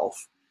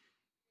yourself,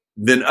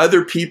 then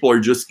other people are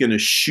just going to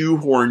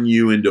shoehorn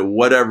you into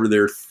whatever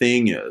their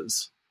thing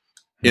is.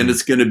 And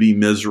it's going to be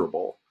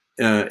miserable.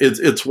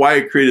 It's why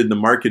I created the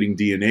marketing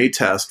DNA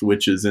test,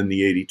 which is in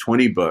the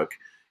 80-20 book.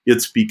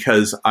 It's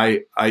because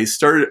I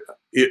started...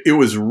 It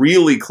was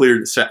really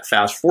clear to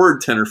fast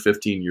forward 10 or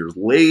 15 years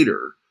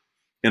later,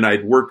 and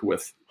I'd worked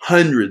with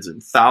hundreds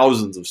and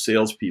thousands of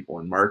salespeople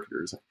and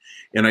marketers.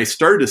 And I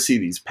started to see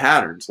these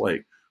patterns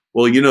like,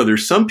 well,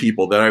 there's some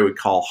people that I would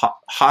call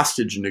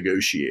hostage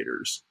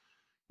negotiators,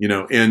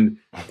 and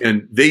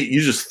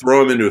you just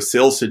throw them into a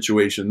sales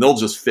situation. They'll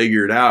just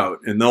figure it out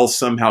and they'll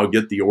somehow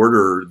get the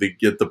order. They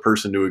get the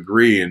person to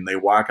agree and they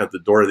walk out the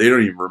door. They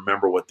don't even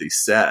remember what they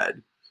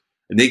said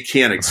and they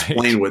can't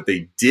explain what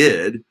they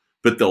did,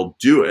 but they'll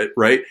do it,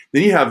 right?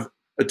 Then you have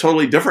a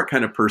totally different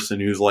kind of person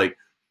who's like,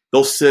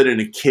 they'll sit in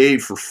a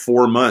cave for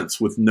 4 months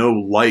with no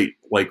light,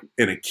 like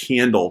in a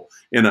candle,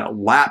 in a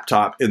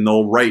laptop, and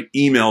they'll write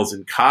emails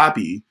and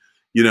copy,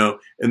 and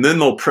then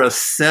they'll press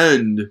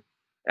send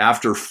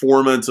after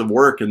 4 months of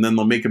work, and then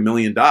they'll make $1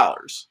 million,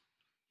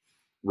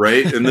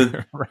 right? And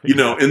then, right.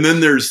 And then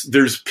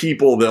there's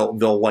people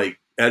they'll like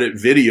edit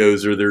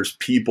videos, or there's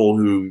people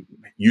who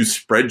use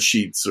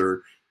spreadsheets,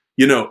 or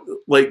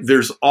like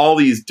there's all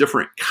these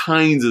different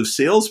kinds of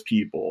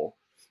salespeople.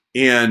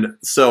 And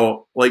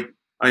so like,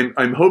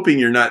 I'm hoping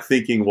you're not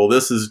thinking, well,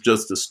 this is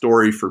just a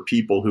story for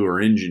people who are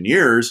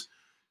engineers.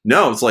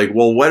 No, it's like,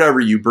 well, whatever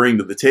you bring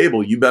to the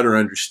table, you better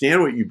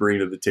understand what you bring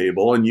to the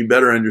table, and you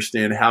better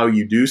understand how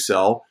you do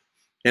sell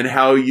and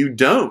how you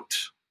don't.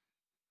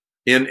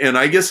 And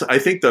I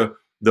think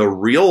the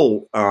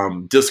real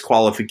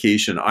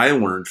disqualification I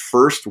learned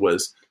first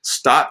was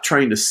stop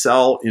trying to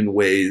sell in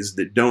ways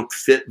that don't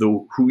fit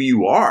who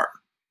you are,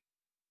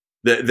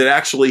 that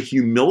actually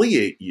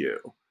humiliate you.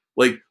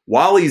 Like,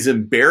 Wally's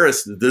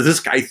embarrassed that this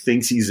guy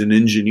thinks he's an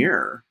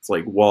engineer. It's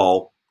like,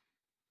 well,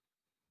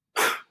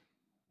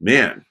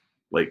 man,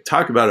 like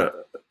talk about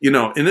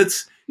and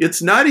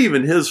it's not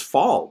even his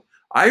fault.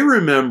 I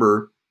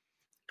remember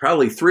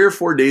probably 3 or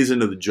 4 days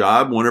into the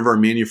job, one of our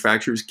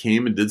manufacturers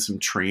came and did some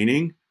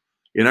training.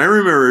 And I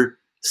remember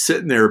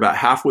sitting there about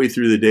halfway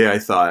through the day, I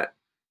thought,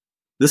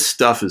 this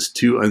stuff is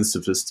too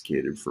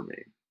unsophisticated for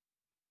me.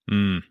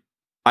 Mm.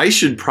 I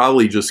should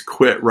probably just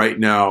quit right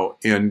now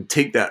and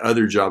take that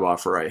other job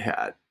offer I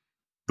had.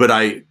 But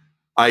I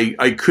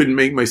couldn't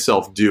make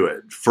myself do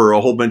it for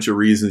a whole bunch of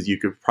reasons you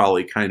could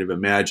probably kind of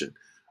imagine.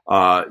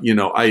 I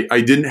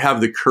didn't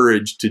have the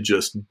courage to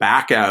just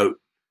back out,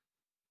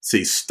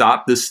 say,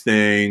 stop this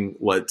thing.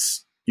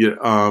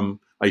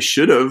 I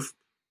should have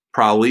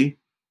probably,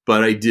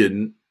 but I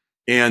didn't.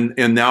 And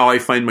now I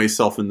find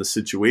myself in the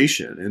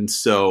situation. And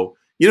so,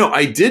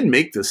 I did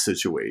make this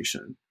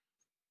situation.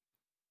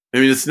 I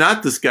mean, it's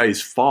not this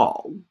guy's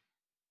fault.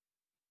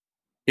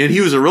 And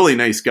he was a really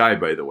nice guy,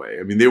 by the way.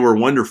 I mean, they were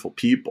wonderful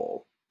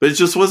people, but it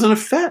just wasn't a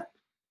fit.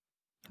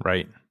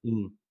 Right.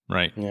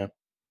 Right. Yeah.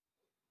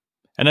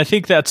 And I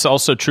think that's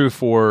also true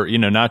for,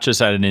 not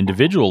just at an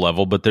individual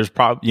level, but there's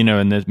probably,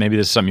 and maybe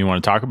this is something you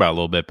want to talk about a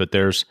little bit, but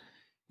there's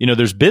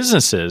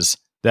businesses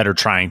that are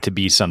trying to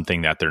be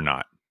something that they're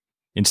not,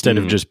 instead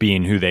of just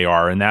being who they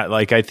are. And that,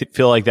 like, I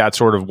feel like that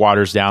sort of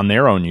waters down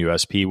their own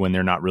USP when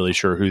they're not really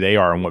sure who they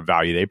are and what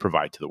value they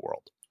provide to the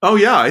world. Oh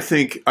yeah, I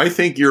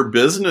think your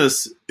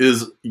business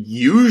is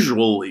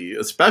usually,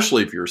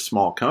 especially if you're a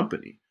small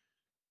company,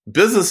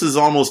 business is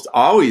almost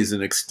always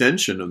an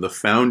extension of the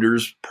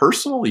founder's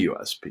personal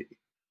USP.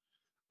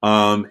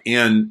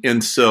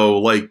 And so,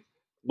 like,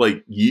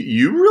 like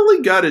you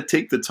really got to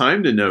take the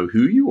time to know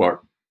who you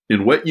are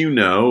and what you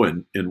know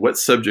and what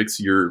subjects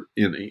you're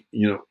in.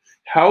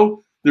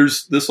 How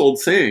there's this old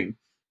saying,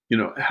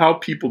 how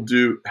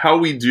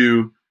we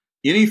do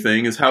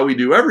anything is how we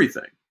do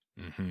everything.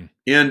 Mm-hmm.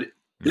 And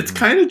it's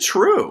kind of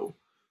true.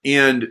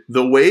 And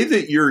the way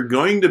that you're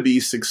going to be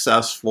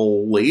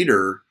successful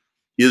later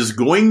is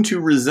going to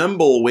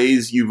resemble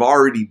ways you've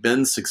already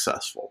been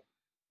successful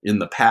in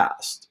the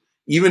past,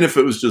 even if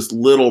it was just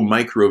little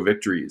micro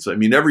victories. I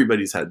mean,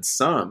 everybody's had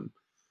some.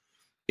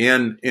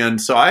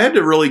 And so I had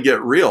to really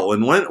get real.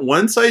 And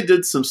once I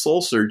did some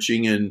soul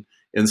searching and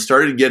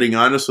started getting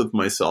honest with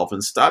myself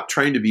and stopped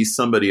trying to be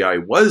somebody I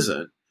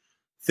wasn't,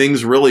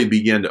 things really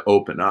began to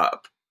open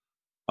up.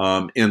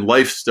 And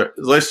life started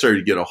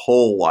to get a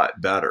whole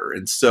lot better.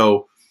 And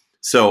so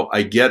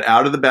I get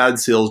out of the bad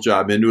sales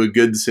job into a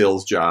good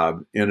sales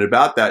job. And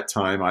about that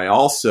time,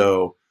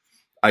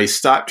 I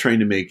stopped trying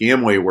to make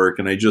Amway work,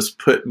 and I just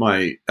put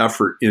my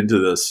effort into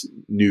this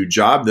new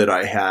job that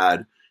I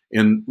had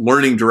and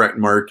learning direct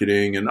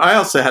marketing. And I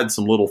also had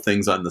some little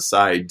things on the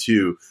side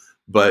too.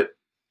 But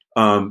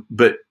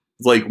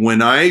like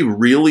when I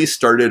really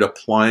started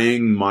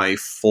applying my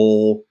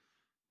full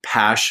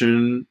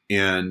passion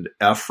and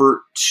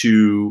effort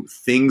to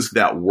things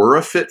that were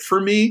a fit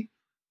for me,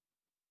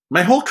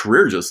 my whole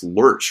career just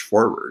lurched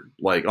forward.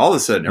 Like all of a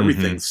sudden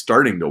everything's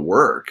starting to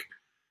work.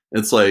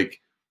 It's like,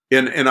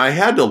 and I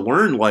had to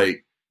learn,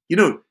 like,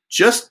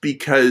 just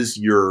because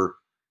you're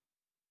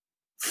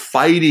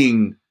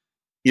fighting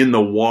in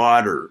the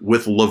water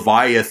with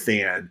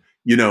Leviathan,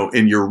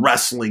 and you're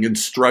wrestling and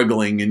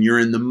struggling and you're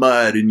in the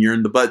mud and you're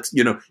in the butts,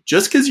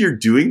 just because you're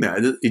doing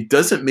that, it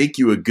doesn't make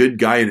you a good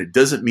guy, and it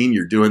doesn't mean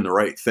you're doing the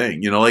right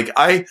thing. Like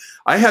I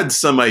had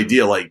some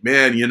idea, like,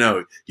 man, you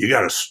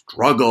got to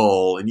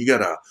struggle and you got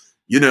to,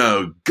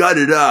 gut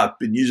it up,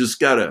 and you just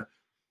got to,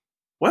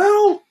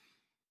 well,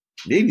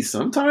 maybe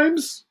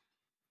sometimes.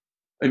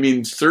 I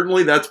mean,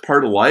 certainly that's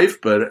part of life,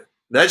 but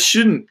that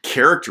shouldn't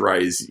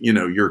characterize,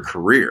 your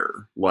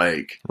career.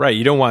 Like, right.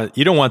 You don't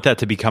want that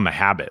to become a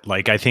habit.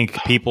 Like, I think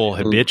people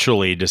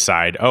habitually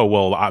decide, oh,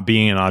 well,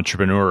 being an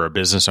entrepreneur or a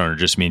business owner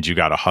just means you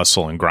got to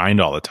hustle and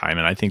grind all the time.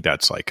 And I think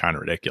that's like kind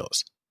of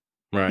ridiculous.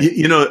 Right.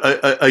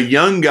 A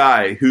young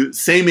guy who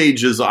same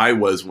age as I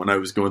was when I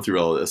was going through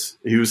all this,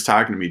 he was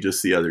talking to me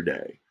just the other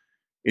day,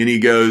 and he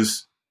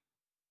goes,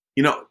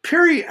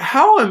 Perry,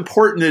 how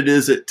important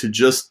is it to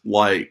just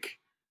like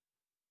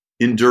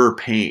endure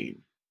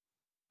pain?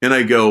 And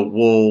I go,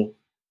 well,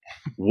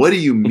 what do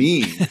you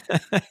mean?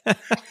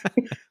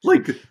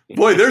 Like,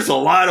 boy, there's a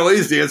lot of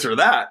ways to answer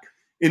that.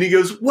 And he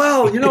goes,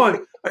 well,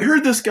 I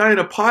heard this guy in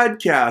a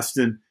podcast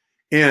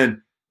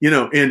and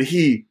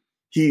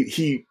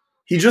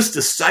he just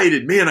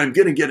decided, man, I'm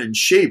going to get in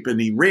shape.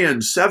 And he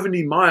ran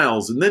 70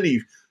 miles and then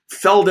he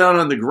fell down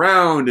on the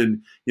ground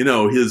and,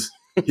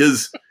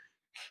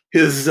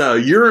 his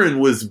urine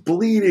was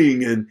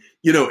bleeding and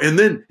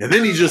then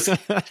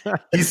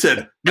he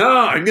said, no,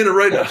 I'm going to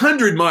run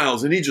 100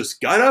 miles. And he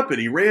just got up and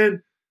he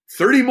ran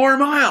 30 more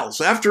miles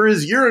after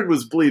his urine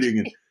was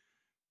bleeding.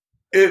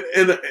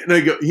 And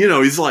I go,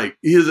 he's like,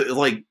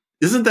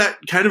 isn't that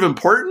kind of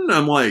important?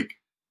 I'm like,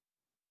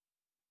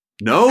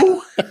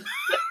 no.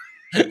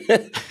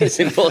 It's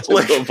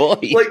important to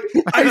avoid. Like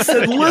I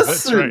said,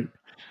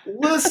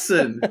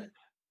 listen,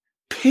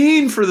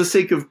 pain for the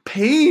sake of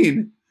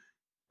pain.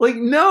 Like,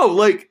 no,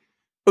 like,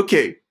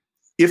 okay,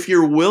 if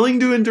you're willing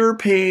to endure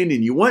pain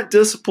and you want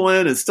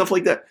discipline and stuff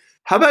like that,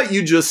 how about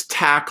you just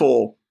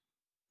tackle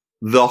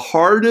the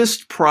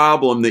hardest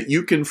problem that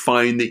you can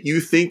find that you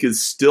think is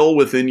still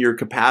within your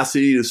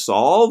capacity to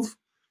solve?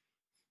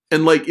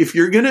 And like, if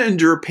you're going to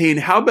endure pain,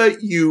 how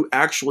about you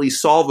actually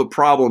solve a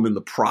problem in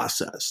the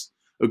process?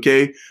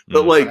 Okay.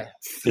 But like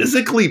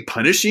physically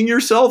punishing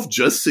yourself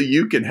just so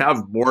you can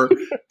have more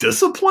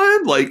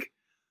discipline, like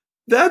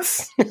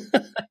that's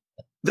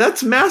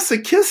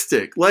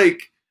masochistic.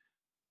 Like,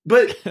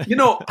 but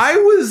I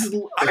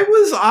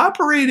was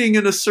operating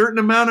in a certain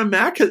amount of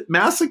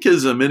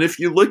masochism. And if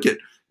you look at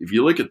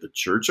the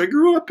church I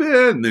grew up in,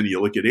 and then you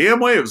look at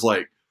Amway, it was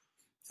like,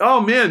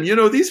 oh man,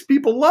 these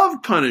people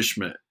love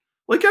punishment.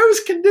 Like I was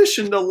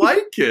conditioned to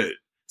like it.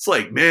 It's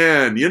like,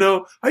 man,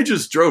 I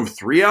just drove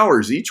 3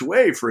 hours each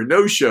way for a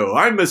no-show.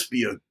 I must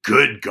be a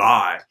good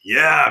guy.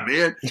 Yeah,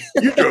 man.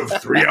 You drove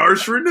 3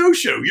 hours for a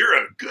no-show. You're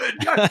a good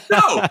guy.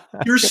 No,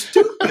 you're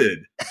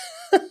stupid.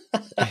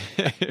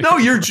 No,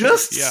 you're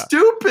just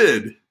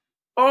stupid.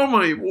 Oh,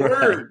 my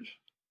word.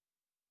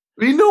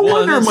 I mean, no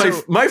wonder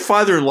my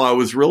father-in-law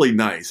was really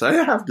nice. I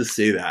have to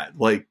say that.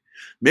 Like,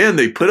 man,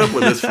 they put up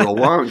with this for a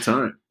long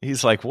time.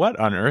 He's like, what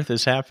on earth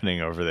is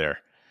happening over there?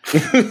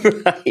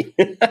 Right.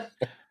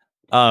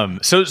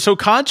 So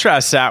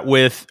contrast that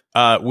with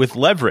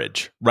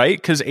leverage, right?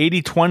 Because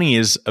 80/20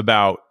 is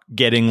about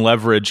getting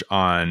leverage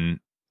on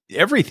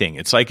everything.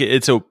 It's like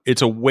it's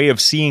a way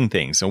of seeing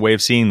things, a way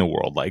of seeing the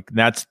world. Like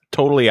that's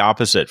totally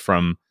opposite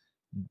from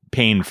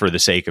pain for the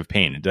sake of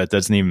pain. That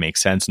doesn't even make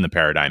sense in the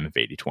paradigm of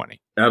 80/20.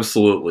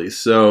 Absolutely.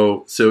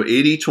 So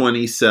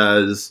 80/20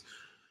 says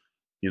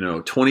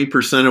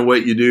 20% of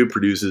what you do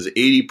produces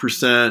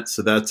 80%.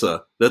 So that's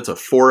a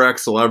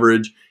 4x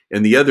leverage.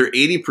 And the other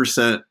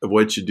 80% of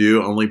what you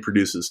do only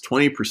produces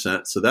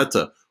 20%. So that's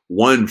a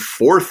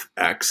 1/4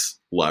 X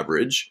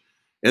leverage.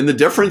 And the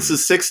difference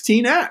is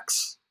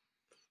 16X,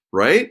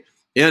 right?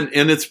 And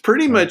it's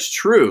pretty much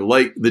true.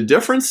 Like the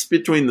difference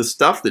between the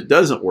stuff that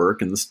doesn't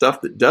work and the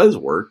stuff that does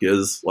work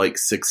is like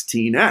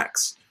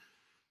 16X.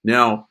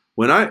 Now,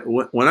 when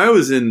I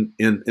was in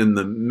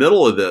the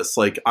middle of this,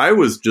 like I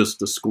was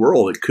just a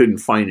squirrel that couldn't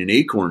find an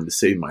acorn to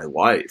save my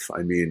life.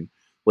 I mean,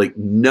 like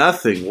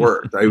nothing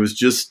worked. I was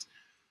just,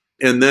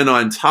 and then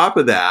on top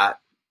of that,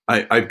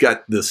 I've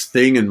got this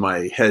thing in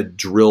my head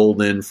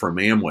drilled in from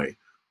Amway: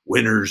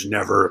 winners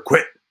never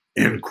quit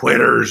and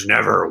quitters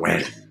never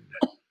win.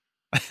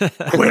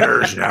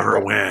 Quitters never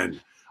win.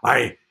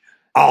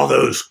 All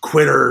those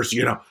quitters,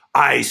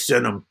 I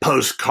send them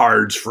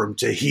postcards from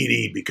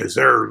Tahiti because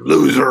they're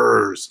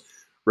losers,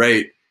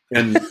 right?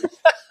 And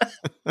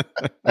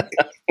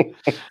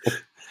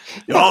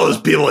all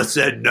those people that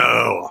said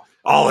no,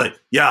 I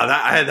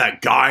had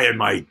that guy in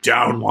my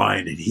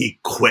downline and he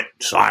quit,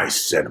 so I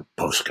send him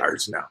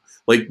postcards now.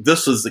 Like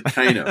this is the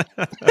kind of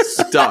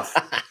stuff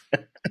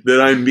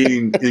that I'm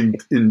being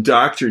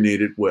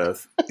indoctrinated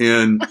with,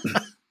 and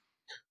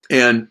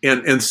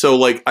so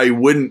like I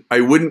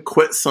wouldn't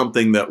quit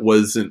something that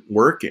wasn't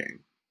working.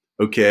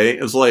 Okay.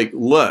 It was like,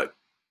 look,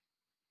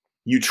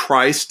 you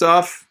try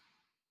stuff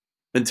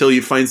until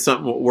you find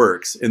something that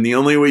works. And the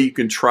only way you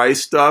can try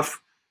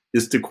stuff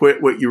is to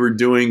quit what you were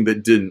doing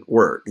that didn't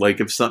work. Like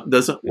if something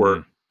doesn't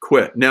work,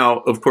 quit.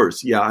 Now, of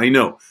course, yeah, I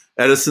know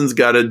Edison's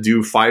got to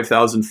do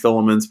 5,000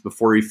 filaments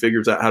before he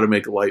figures out how to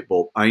make a light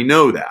bulb. I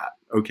know that.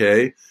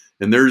 Okay.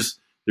 And there's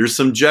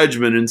some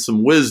judgment and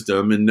some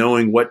wisdom in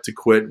knowing what to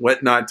quit,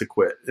 what not to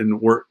quit.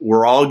 And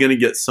we're all going to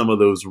get some of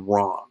those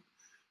wrong.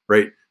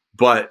 Right.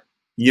 But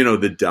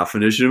the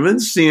definition of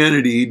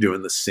insanity,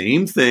 doing the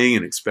same thing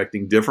and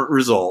expecting different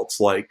results,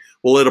 like,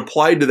 well, it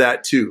applied to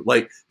that too.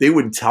 Like they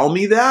would tell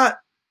me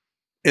that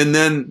and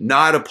then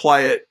not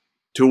apply it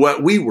to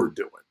what we were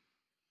doing.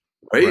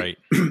 Right.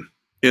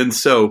 And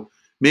so,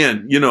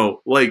 man,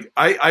 like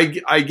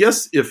I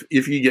guess if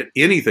you get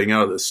anything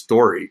out of this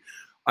story,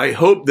 I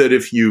hope that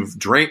if you've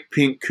drank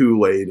pink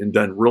Kool-Aid and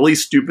done really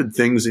stupid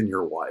things in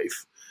your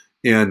life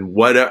and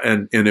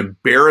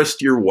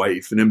embarrassed your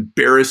wife and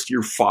embarrassed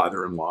your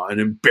father-in-law and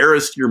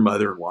embarrassed your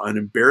mother-in-law and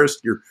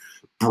embarrassed your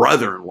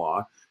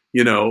brother-in-law,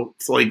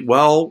 it's like,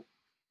 well,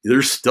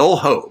 there's still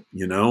hope,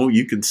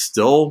 you can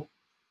still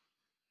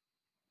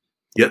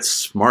get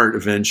smart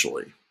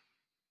eventually.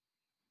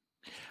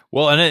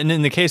 Well, and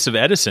in the case of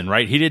Edison,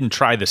 right, he didn't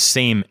try the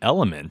same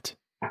element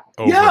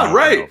over and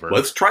right. Over,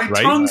 let's try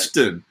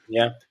tungsten.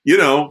 Yeah.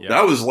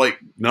 That was like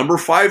number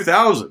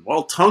 5,000.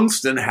 Well,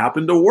 tungsten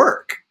happened to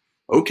work.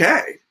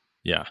 Okay.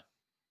 Yeah.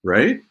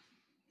 Right?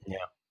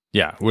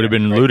 Yeah. It would have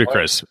been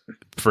ludicrous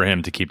for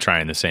him to keep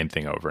trying the same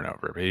thing over and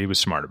over. But he was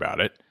smart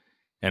about it.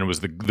 And it was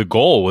the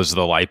goal was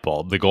the light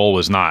bulb. The goal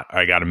was not,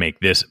 I got to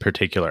make this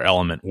particular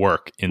element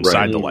work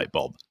inside the light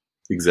bulb.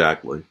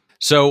 Exactly.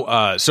 So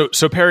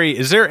Perry,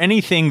 is there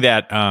anything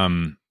that,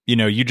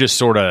 you just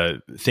sort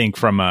of think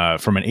from an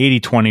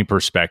 80-20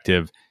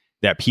 perspective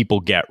that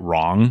people get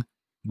wrong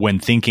when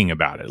thinking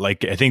about it?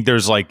 Like, I think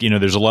there's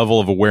there's a level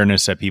of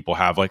awareness that people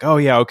have, like, oh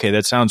yeah, okay,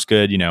 that sounds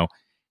good.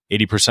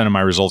 80% of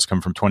my results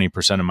come from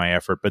 20% of my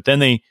effort, but then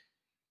they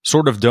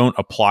sort of don't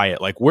apply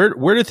it. Like where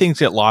do things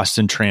get lost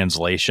in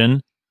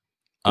translation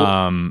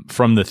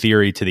from the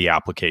theory to the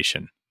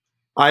application?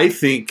 I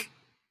think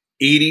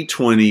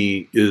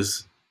 80-20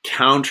 is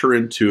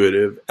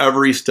counterintuitive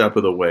every step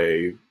of the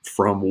way,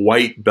 from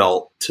white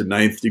belt to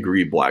 9th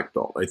degree black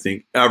belt. I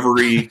think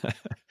every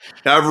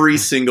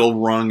single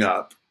rung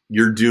up,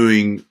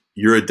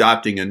 you're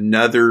adopting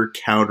another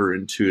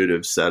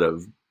counterintuitive set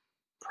of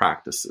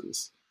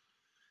practices.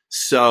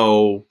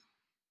 So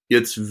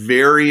it's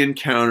very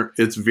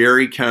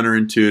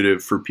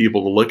counterintuitive for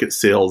people to look at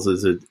sales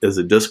as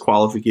a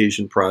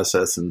disqualification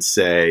process and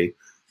say,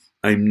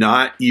 I'm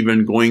not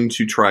even going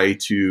to try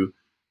to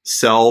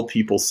sell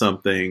people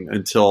something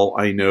until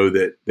I know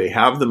that they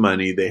have the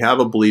money, they have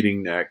a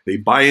bleeding neck, they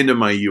buy into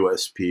my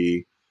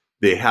USP,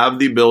 they have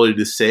the ability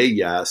to say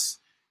yes,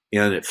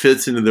 and it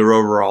fits into their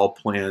overall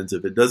plans.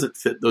 If it doesn't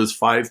fit those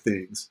 5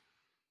 things,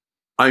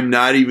 I'm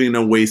not even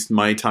going to waste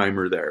my time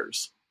or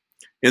theirs.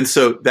 And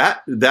so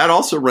that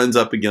also runs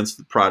up against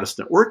the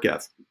Protestant work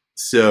ethic.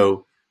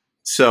 So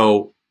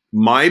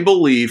my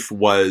belief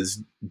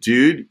was,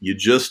 dude, you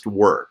just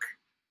work.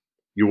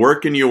 You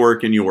work and you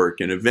work and you work.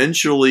 And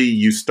eventually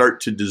you start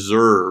to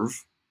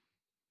deserve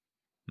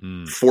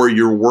for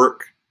your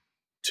work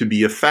to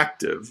be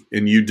effective.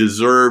 And you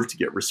deserve to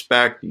get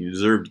respect. And you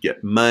deserve to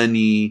get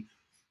money.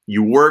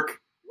 You work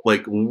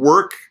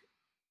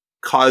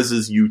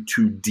causes you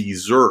to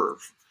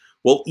deserve.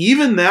 Well,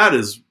 even that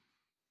is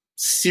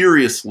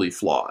seriously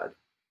flawed.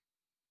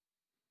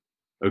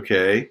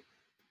 Okay?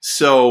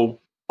 So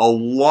a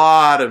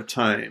lot of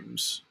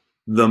times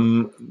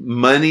the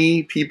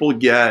money people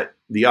get,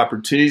 the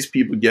opportunities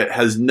people get,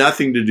 has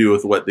nothing to do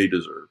with what they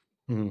deserve.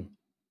 Mm-hmm.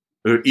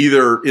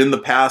 either in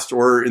the past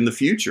or in the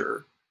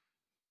future.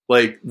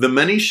 Like, the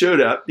money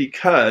showed up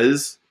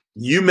because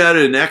you met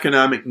an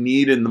economic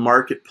need in the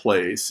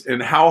marketplace,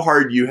 and how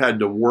hard you had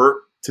to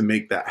work to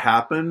make that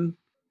happen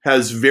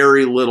has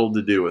very little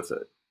to do with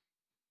it.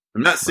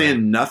 I'm not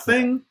saying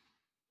nothing,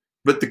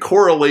 but the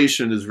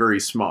correlation is very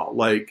small.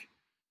 Like,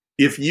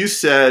 if you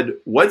said,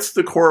 what's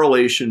the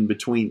correlation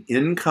between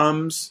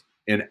incomes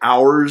and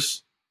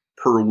hours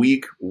per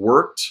week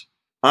worked?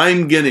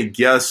 I'm going to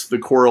guess the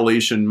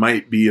correlation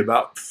might be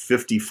about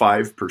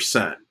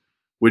 55%,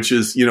 which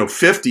is,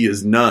 50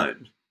 is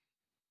none,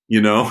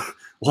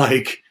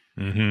 like,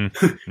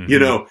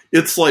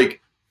 it's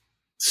like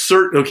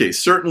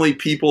certainly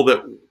people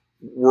that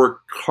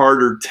work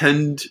harder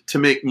tend to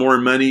make more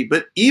money,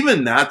 but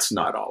even that's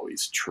not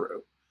always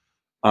true.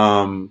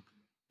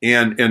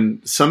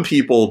 And some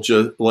people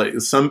just like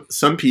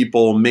some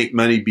people make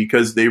money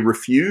because they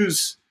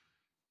refuse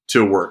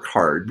to work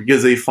hard,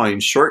 because they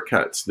find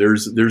shortcuts.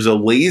 There's a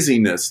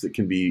laziness that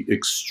can be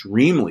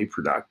extremely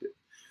productive.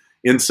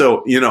 And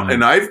so,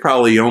 and I've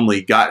probably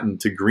only gotten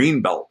to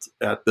Greenbelt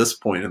at this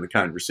point in the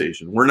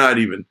conversation. We're not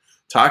even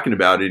talking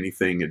about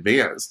anything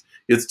advanced.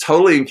 It's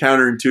totally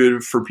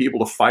counterintuitive for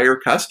people to fire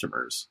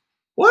customers.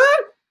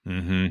 What?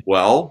 Mm-hmm.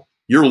 Well,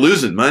 you're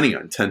losing money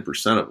on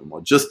 10% of them.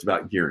 I'll just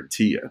about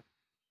guarantee you.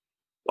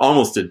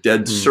 Almost a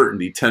dead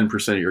certainty,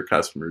 10% of your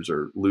customers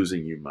are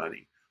losing you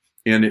money.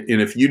 And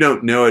if you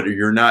don't know it, or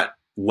you're not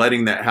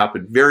letting that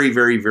happen very,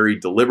 very, very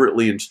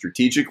deliberately and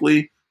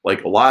strategically,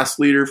 like a loss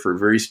leader for a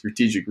very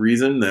strategic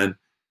reason, then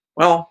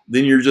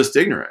you're just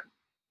ignorant.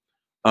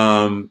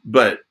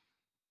 But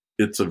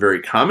it's a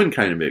very common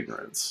kind of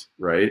ignorance,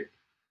 right?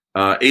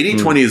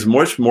 80-20 is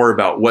much more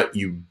about what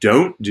you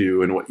don't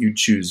do and what you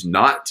choose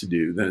not to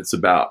do than it's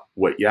about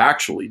what you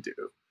actually do.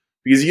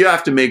 Because you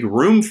have to make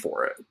room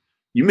for it.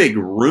 You make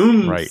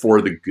room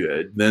for the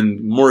good,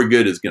 then more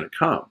good is going to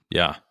come.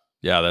 Yeah.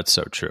 Yeah, that's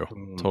so true.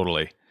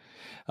 Totally.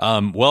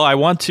 Well, I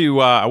want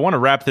to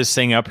wrap this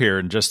thing up here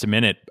in just a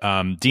minute.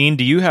 Dean,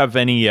 do you have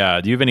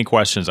any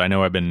questions? I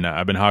know I've been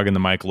hogging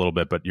the mic a little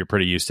bit, but you're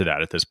pretty used to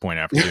that at this point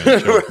after doing the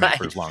show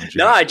for as long as you.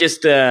 No, I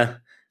just I've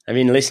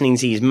been listening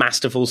to these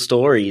masterful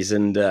stories,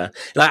 and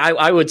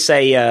I would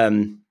say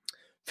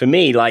for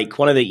me, like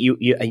one of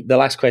the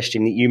last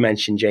question that you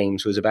mentioned,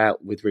 James, was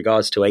about with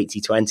regards to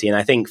 80-20, and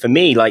I think for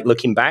me, like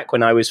looking back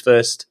when I was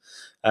first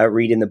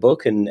reading the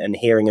book and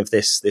hearing of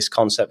this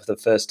concept for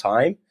the first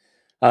time.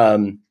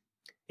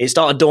 It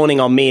started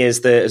dawning on me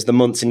as the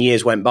months and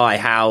years went by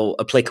how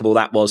applicable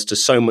that was to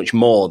so much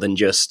more than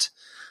just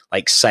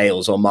like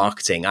sales or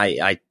marketing.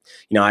 I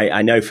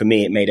know for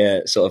me it made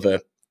a sort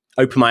of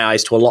open my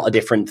eyes to a lot of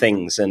different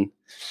things, and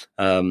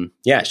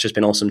it's just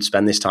been awesome to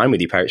spend this time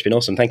with you, Perry. It's been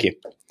awesome. Thank you.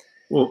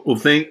 Well,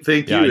 thank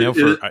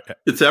you.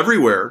 It's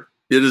everywhere.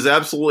 It is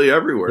absolutely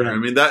everywhere. Yeah. I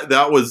mean,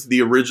 that was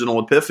the original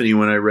epiphany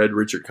when I read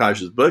Richard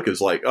Koch's book. It was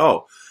like,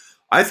 oh,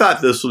 I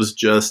thought this was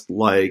just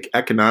like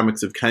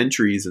economics of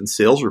countries and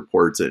sales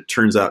reports. It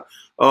turns out,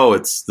 oh,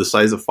 it's the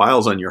size of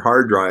files on your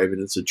hard drive, and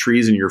it's the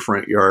trees in your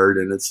front yard,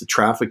 and it's the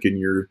traffic in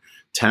your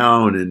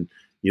town, and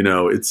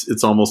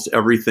it's almost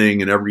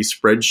everything in every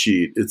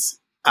spreadsheet. It's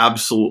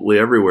absolutely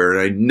everywhere,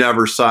 and I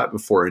never saw it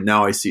before, and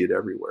now I see it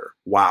everywhere.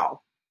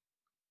 Wow.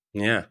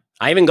 Yeah.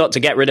 I even got to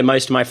get rid of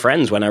most of my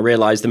friends when I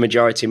realized the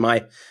majority of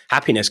my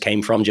happiness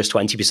came from just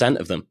 20%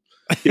 of them.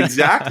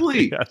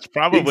 Exactly. That's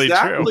probably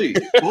true.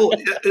 Well,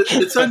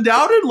 it's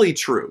undoubtedly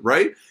true,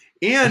 right?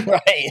 And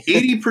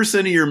 80%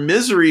 of your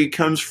misery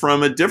comes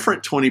from a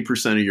different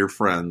 20% of your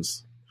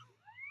friends.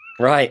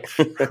 Right.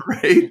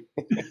 Right?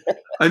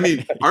 I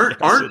mean,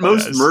 aren't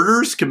most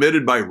murders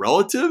committed by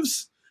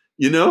relatives?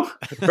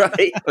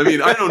 Right. I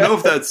mean, I don't know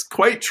if that's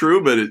quite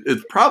true, but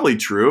it's probably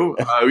true.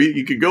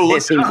 You could go look.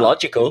 It seems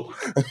logical.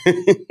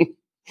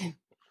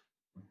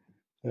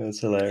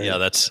 That's hilarious. Yeah,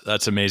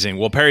 that's amazing.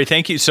 Well, Perry,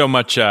 thank you so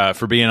much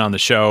for being on the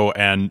show.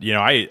 And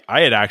I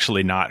had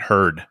actually not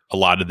heard a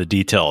lot of the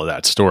detail of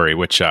that story,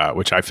 which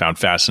I found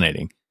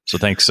fascinating. So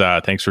thanks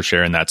for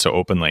sharing that so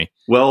openly.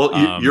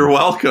 Well, you're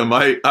welcome.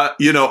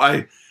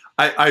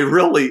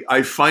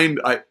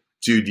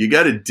 Dude, you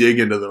got to dig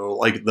into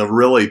the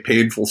really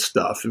painful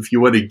stuff if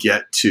you want to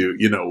get to,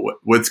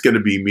 what's going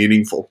to be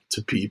meaningful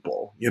to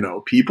people.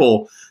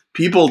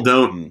 People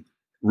don't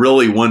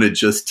really want to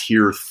just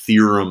hear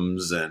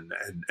theorems and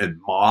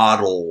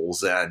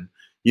models, and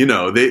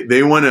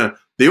they want to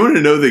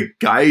know the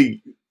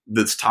guy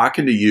that's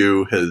talking to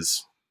you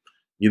has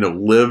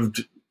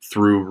lived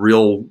through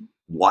real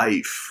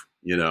life.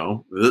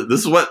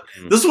 This is what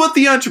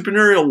the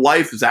entrepreneurial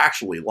life is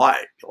actually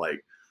like.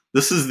 Like,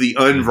 this is the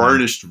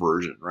unvarnished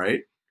version,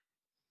 right?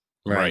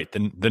 Right.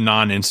 The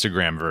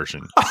non-Instagram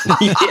version.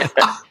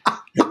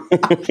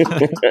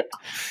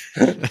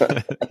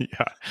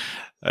 Yeah,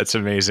 that's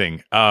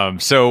amazing.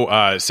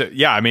 So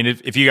yeah, I mean,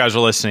 if you guys are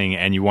listening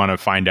and you want to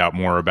find out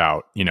more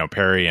about,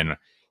 Perry, and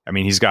I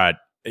mean, he's got,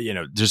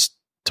 just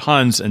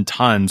tons and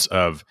tons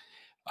of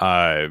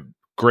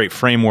great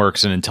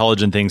frameworks and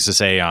intelligent things to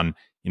say on,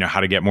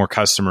 how to get more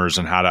customers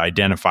and how to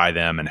identify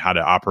them and how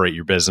to operate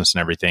your business and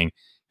everything.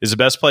 is the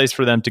best place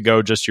for them to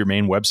go just your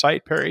main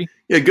website, Perry?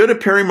 Yeah, go to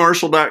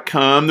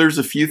perrymarshall.com. There's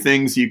a few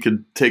things you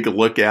could take a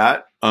look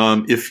at.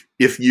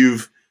 If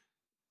you've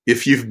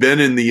been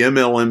in the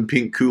MLM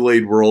pink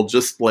Kool-Aid world,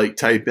 just like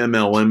type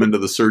MLM into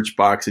the search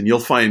box and you'll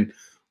find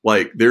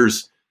like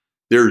there's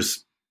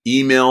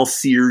email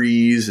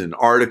series and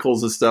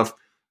articles and stuff.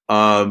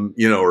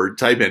 Or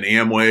type in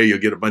Amway, you'll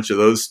get a bunch of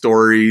those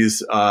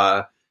stories.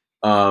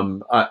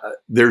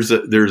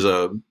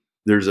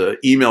 There's a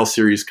email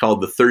series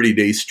called the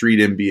 30-Day Street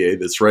MBA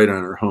that's right on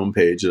our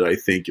homepage that I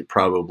think you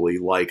probably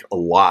like a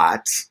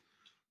lot.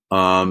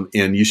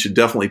 And you should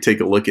definitely take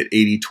a look at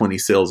 80/20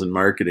 Sales and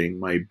Marketing,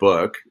 my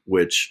book,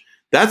 which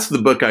that's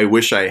the book I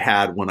wish I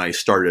had when I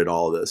started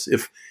all this.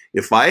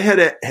 If I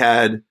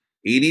had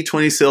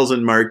 80/20 Sales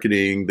and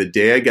Marketing the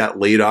day I got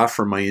laid off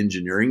from my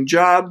engineering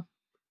job,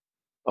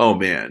 oh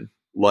man,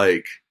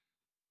 like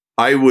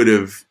I would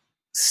have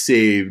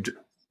saved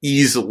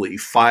easily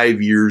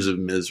 5 years of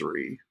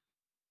misery.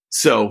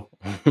 So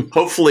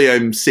hopefully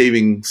I'm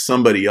saving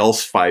somebody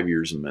else 5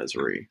 years of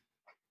misery.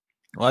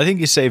 Well, I think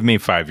you saved me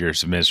 5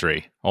 years of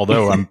misery,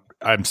 although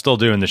I'm still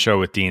doing the show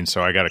with Dean,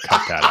 so I got to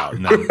cut that out,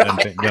 and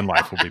then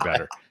life will be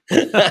better.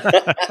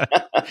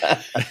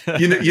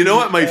 You know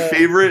what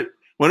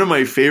one of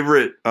my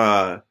favorite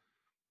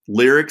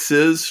lyrics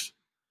is?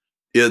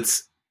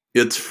 It's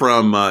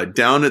from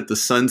Down at the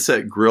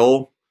Sunset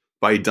Grill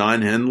by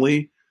Don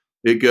Henley.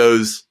 It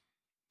goes,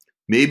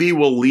 maybe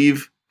we'll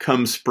leave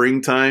come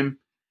springtime.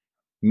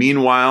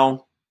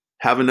 Meanwhile,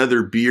 have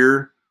another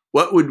beer.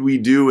 What would we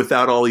do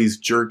without all these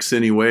jerks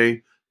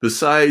anyway?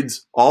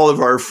 Besides, all of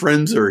our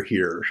friends are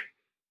here.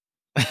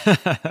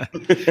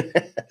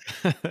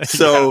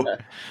 So,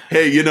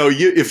 hey,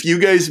 if you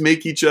guys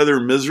make each other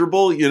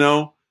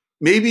miserable,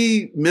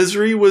 maybe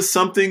misery was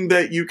something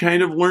that you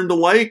kind of learned to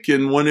like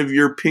in one of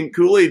your pink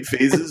Kool-Aid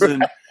phases.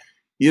 And,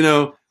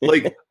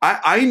 like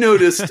I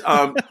noticed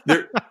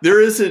there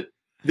isn't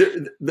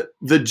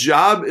the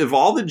job of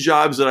all the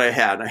jobs that I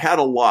had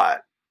a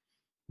lot.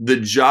 The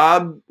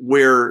job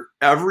where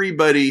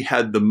everybody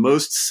had the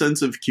most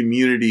sense of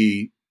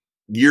community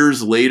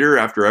years later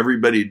after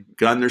everybody had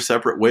gone their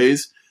separate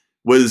ways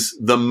was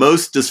the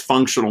most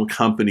dysfunctional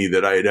company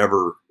that I had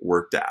ever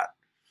worked at.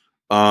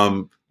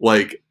 I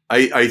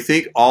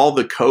think all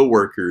the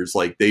coworkers,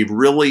 like they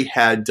really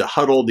had to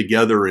huddle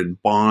together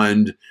and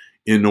bond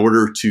in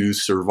order to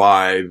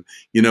survive.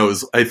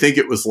 I think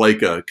it was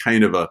like a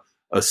kind of a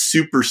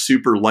super,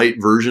 super light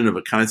version of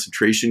a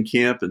concentration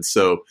camp. And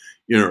so,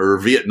 or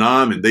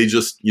Vietnam, and they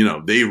just,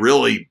 they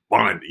really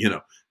bond,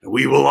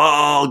 we will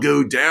all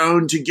go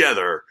down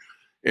together.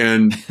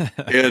 And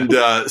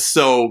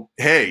so,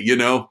 hey,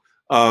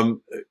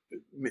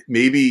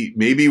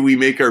 maybe we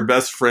make our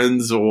best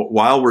friends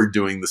while we're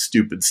doing the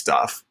stupid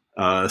stuff.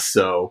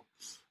 So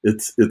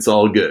it's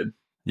all good.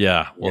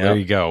 Yeah. Well, There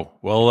you go.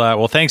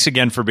 Well, thanks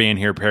again for being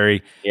here,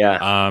 Perry.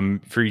 Yeah.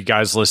 For you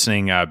guys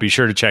listening, be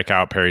sure to check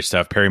out Perry's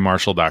stuff,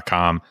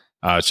 perrymarshall.com.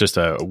 It's just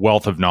a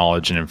wealth of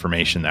knowledge and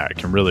information that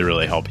can really,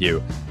 really help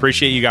you.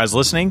 Appreciate you guys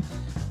listening.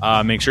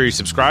 Make sure you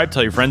subscribe,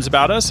 tell your friends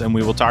about us, and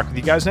we will talk with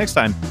you guys next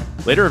time.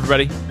 Later,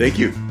 everybody. Thank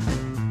you.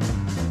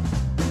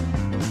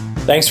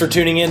 Thanks for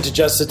tuning in to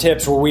Just the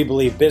Tips, where we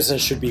believe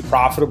business should be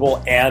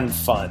profitable and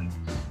fun.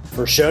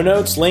 For show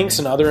notes, links,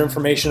 and other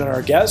information on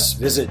our guests,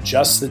 visit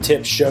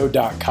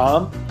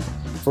justthetipsshow.com.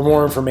 For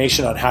more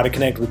information on how to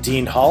connect with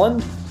Dean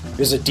Holland,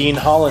 visit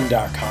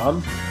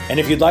deanholland.com. And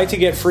if you'd like to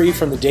get free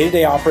from the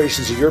day-to-day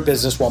operations of your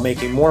business while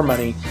making more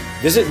money,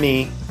 visit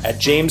me at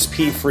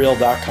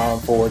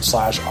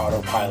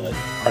jamespfriel.com/autopilot.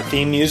 Our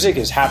theme music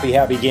is Happy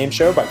Happy Game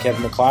Show by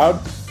Kevin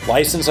MacLeod,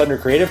 licensed under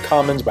Creative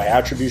Commons by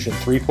Attribution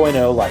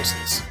 3.0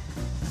 license.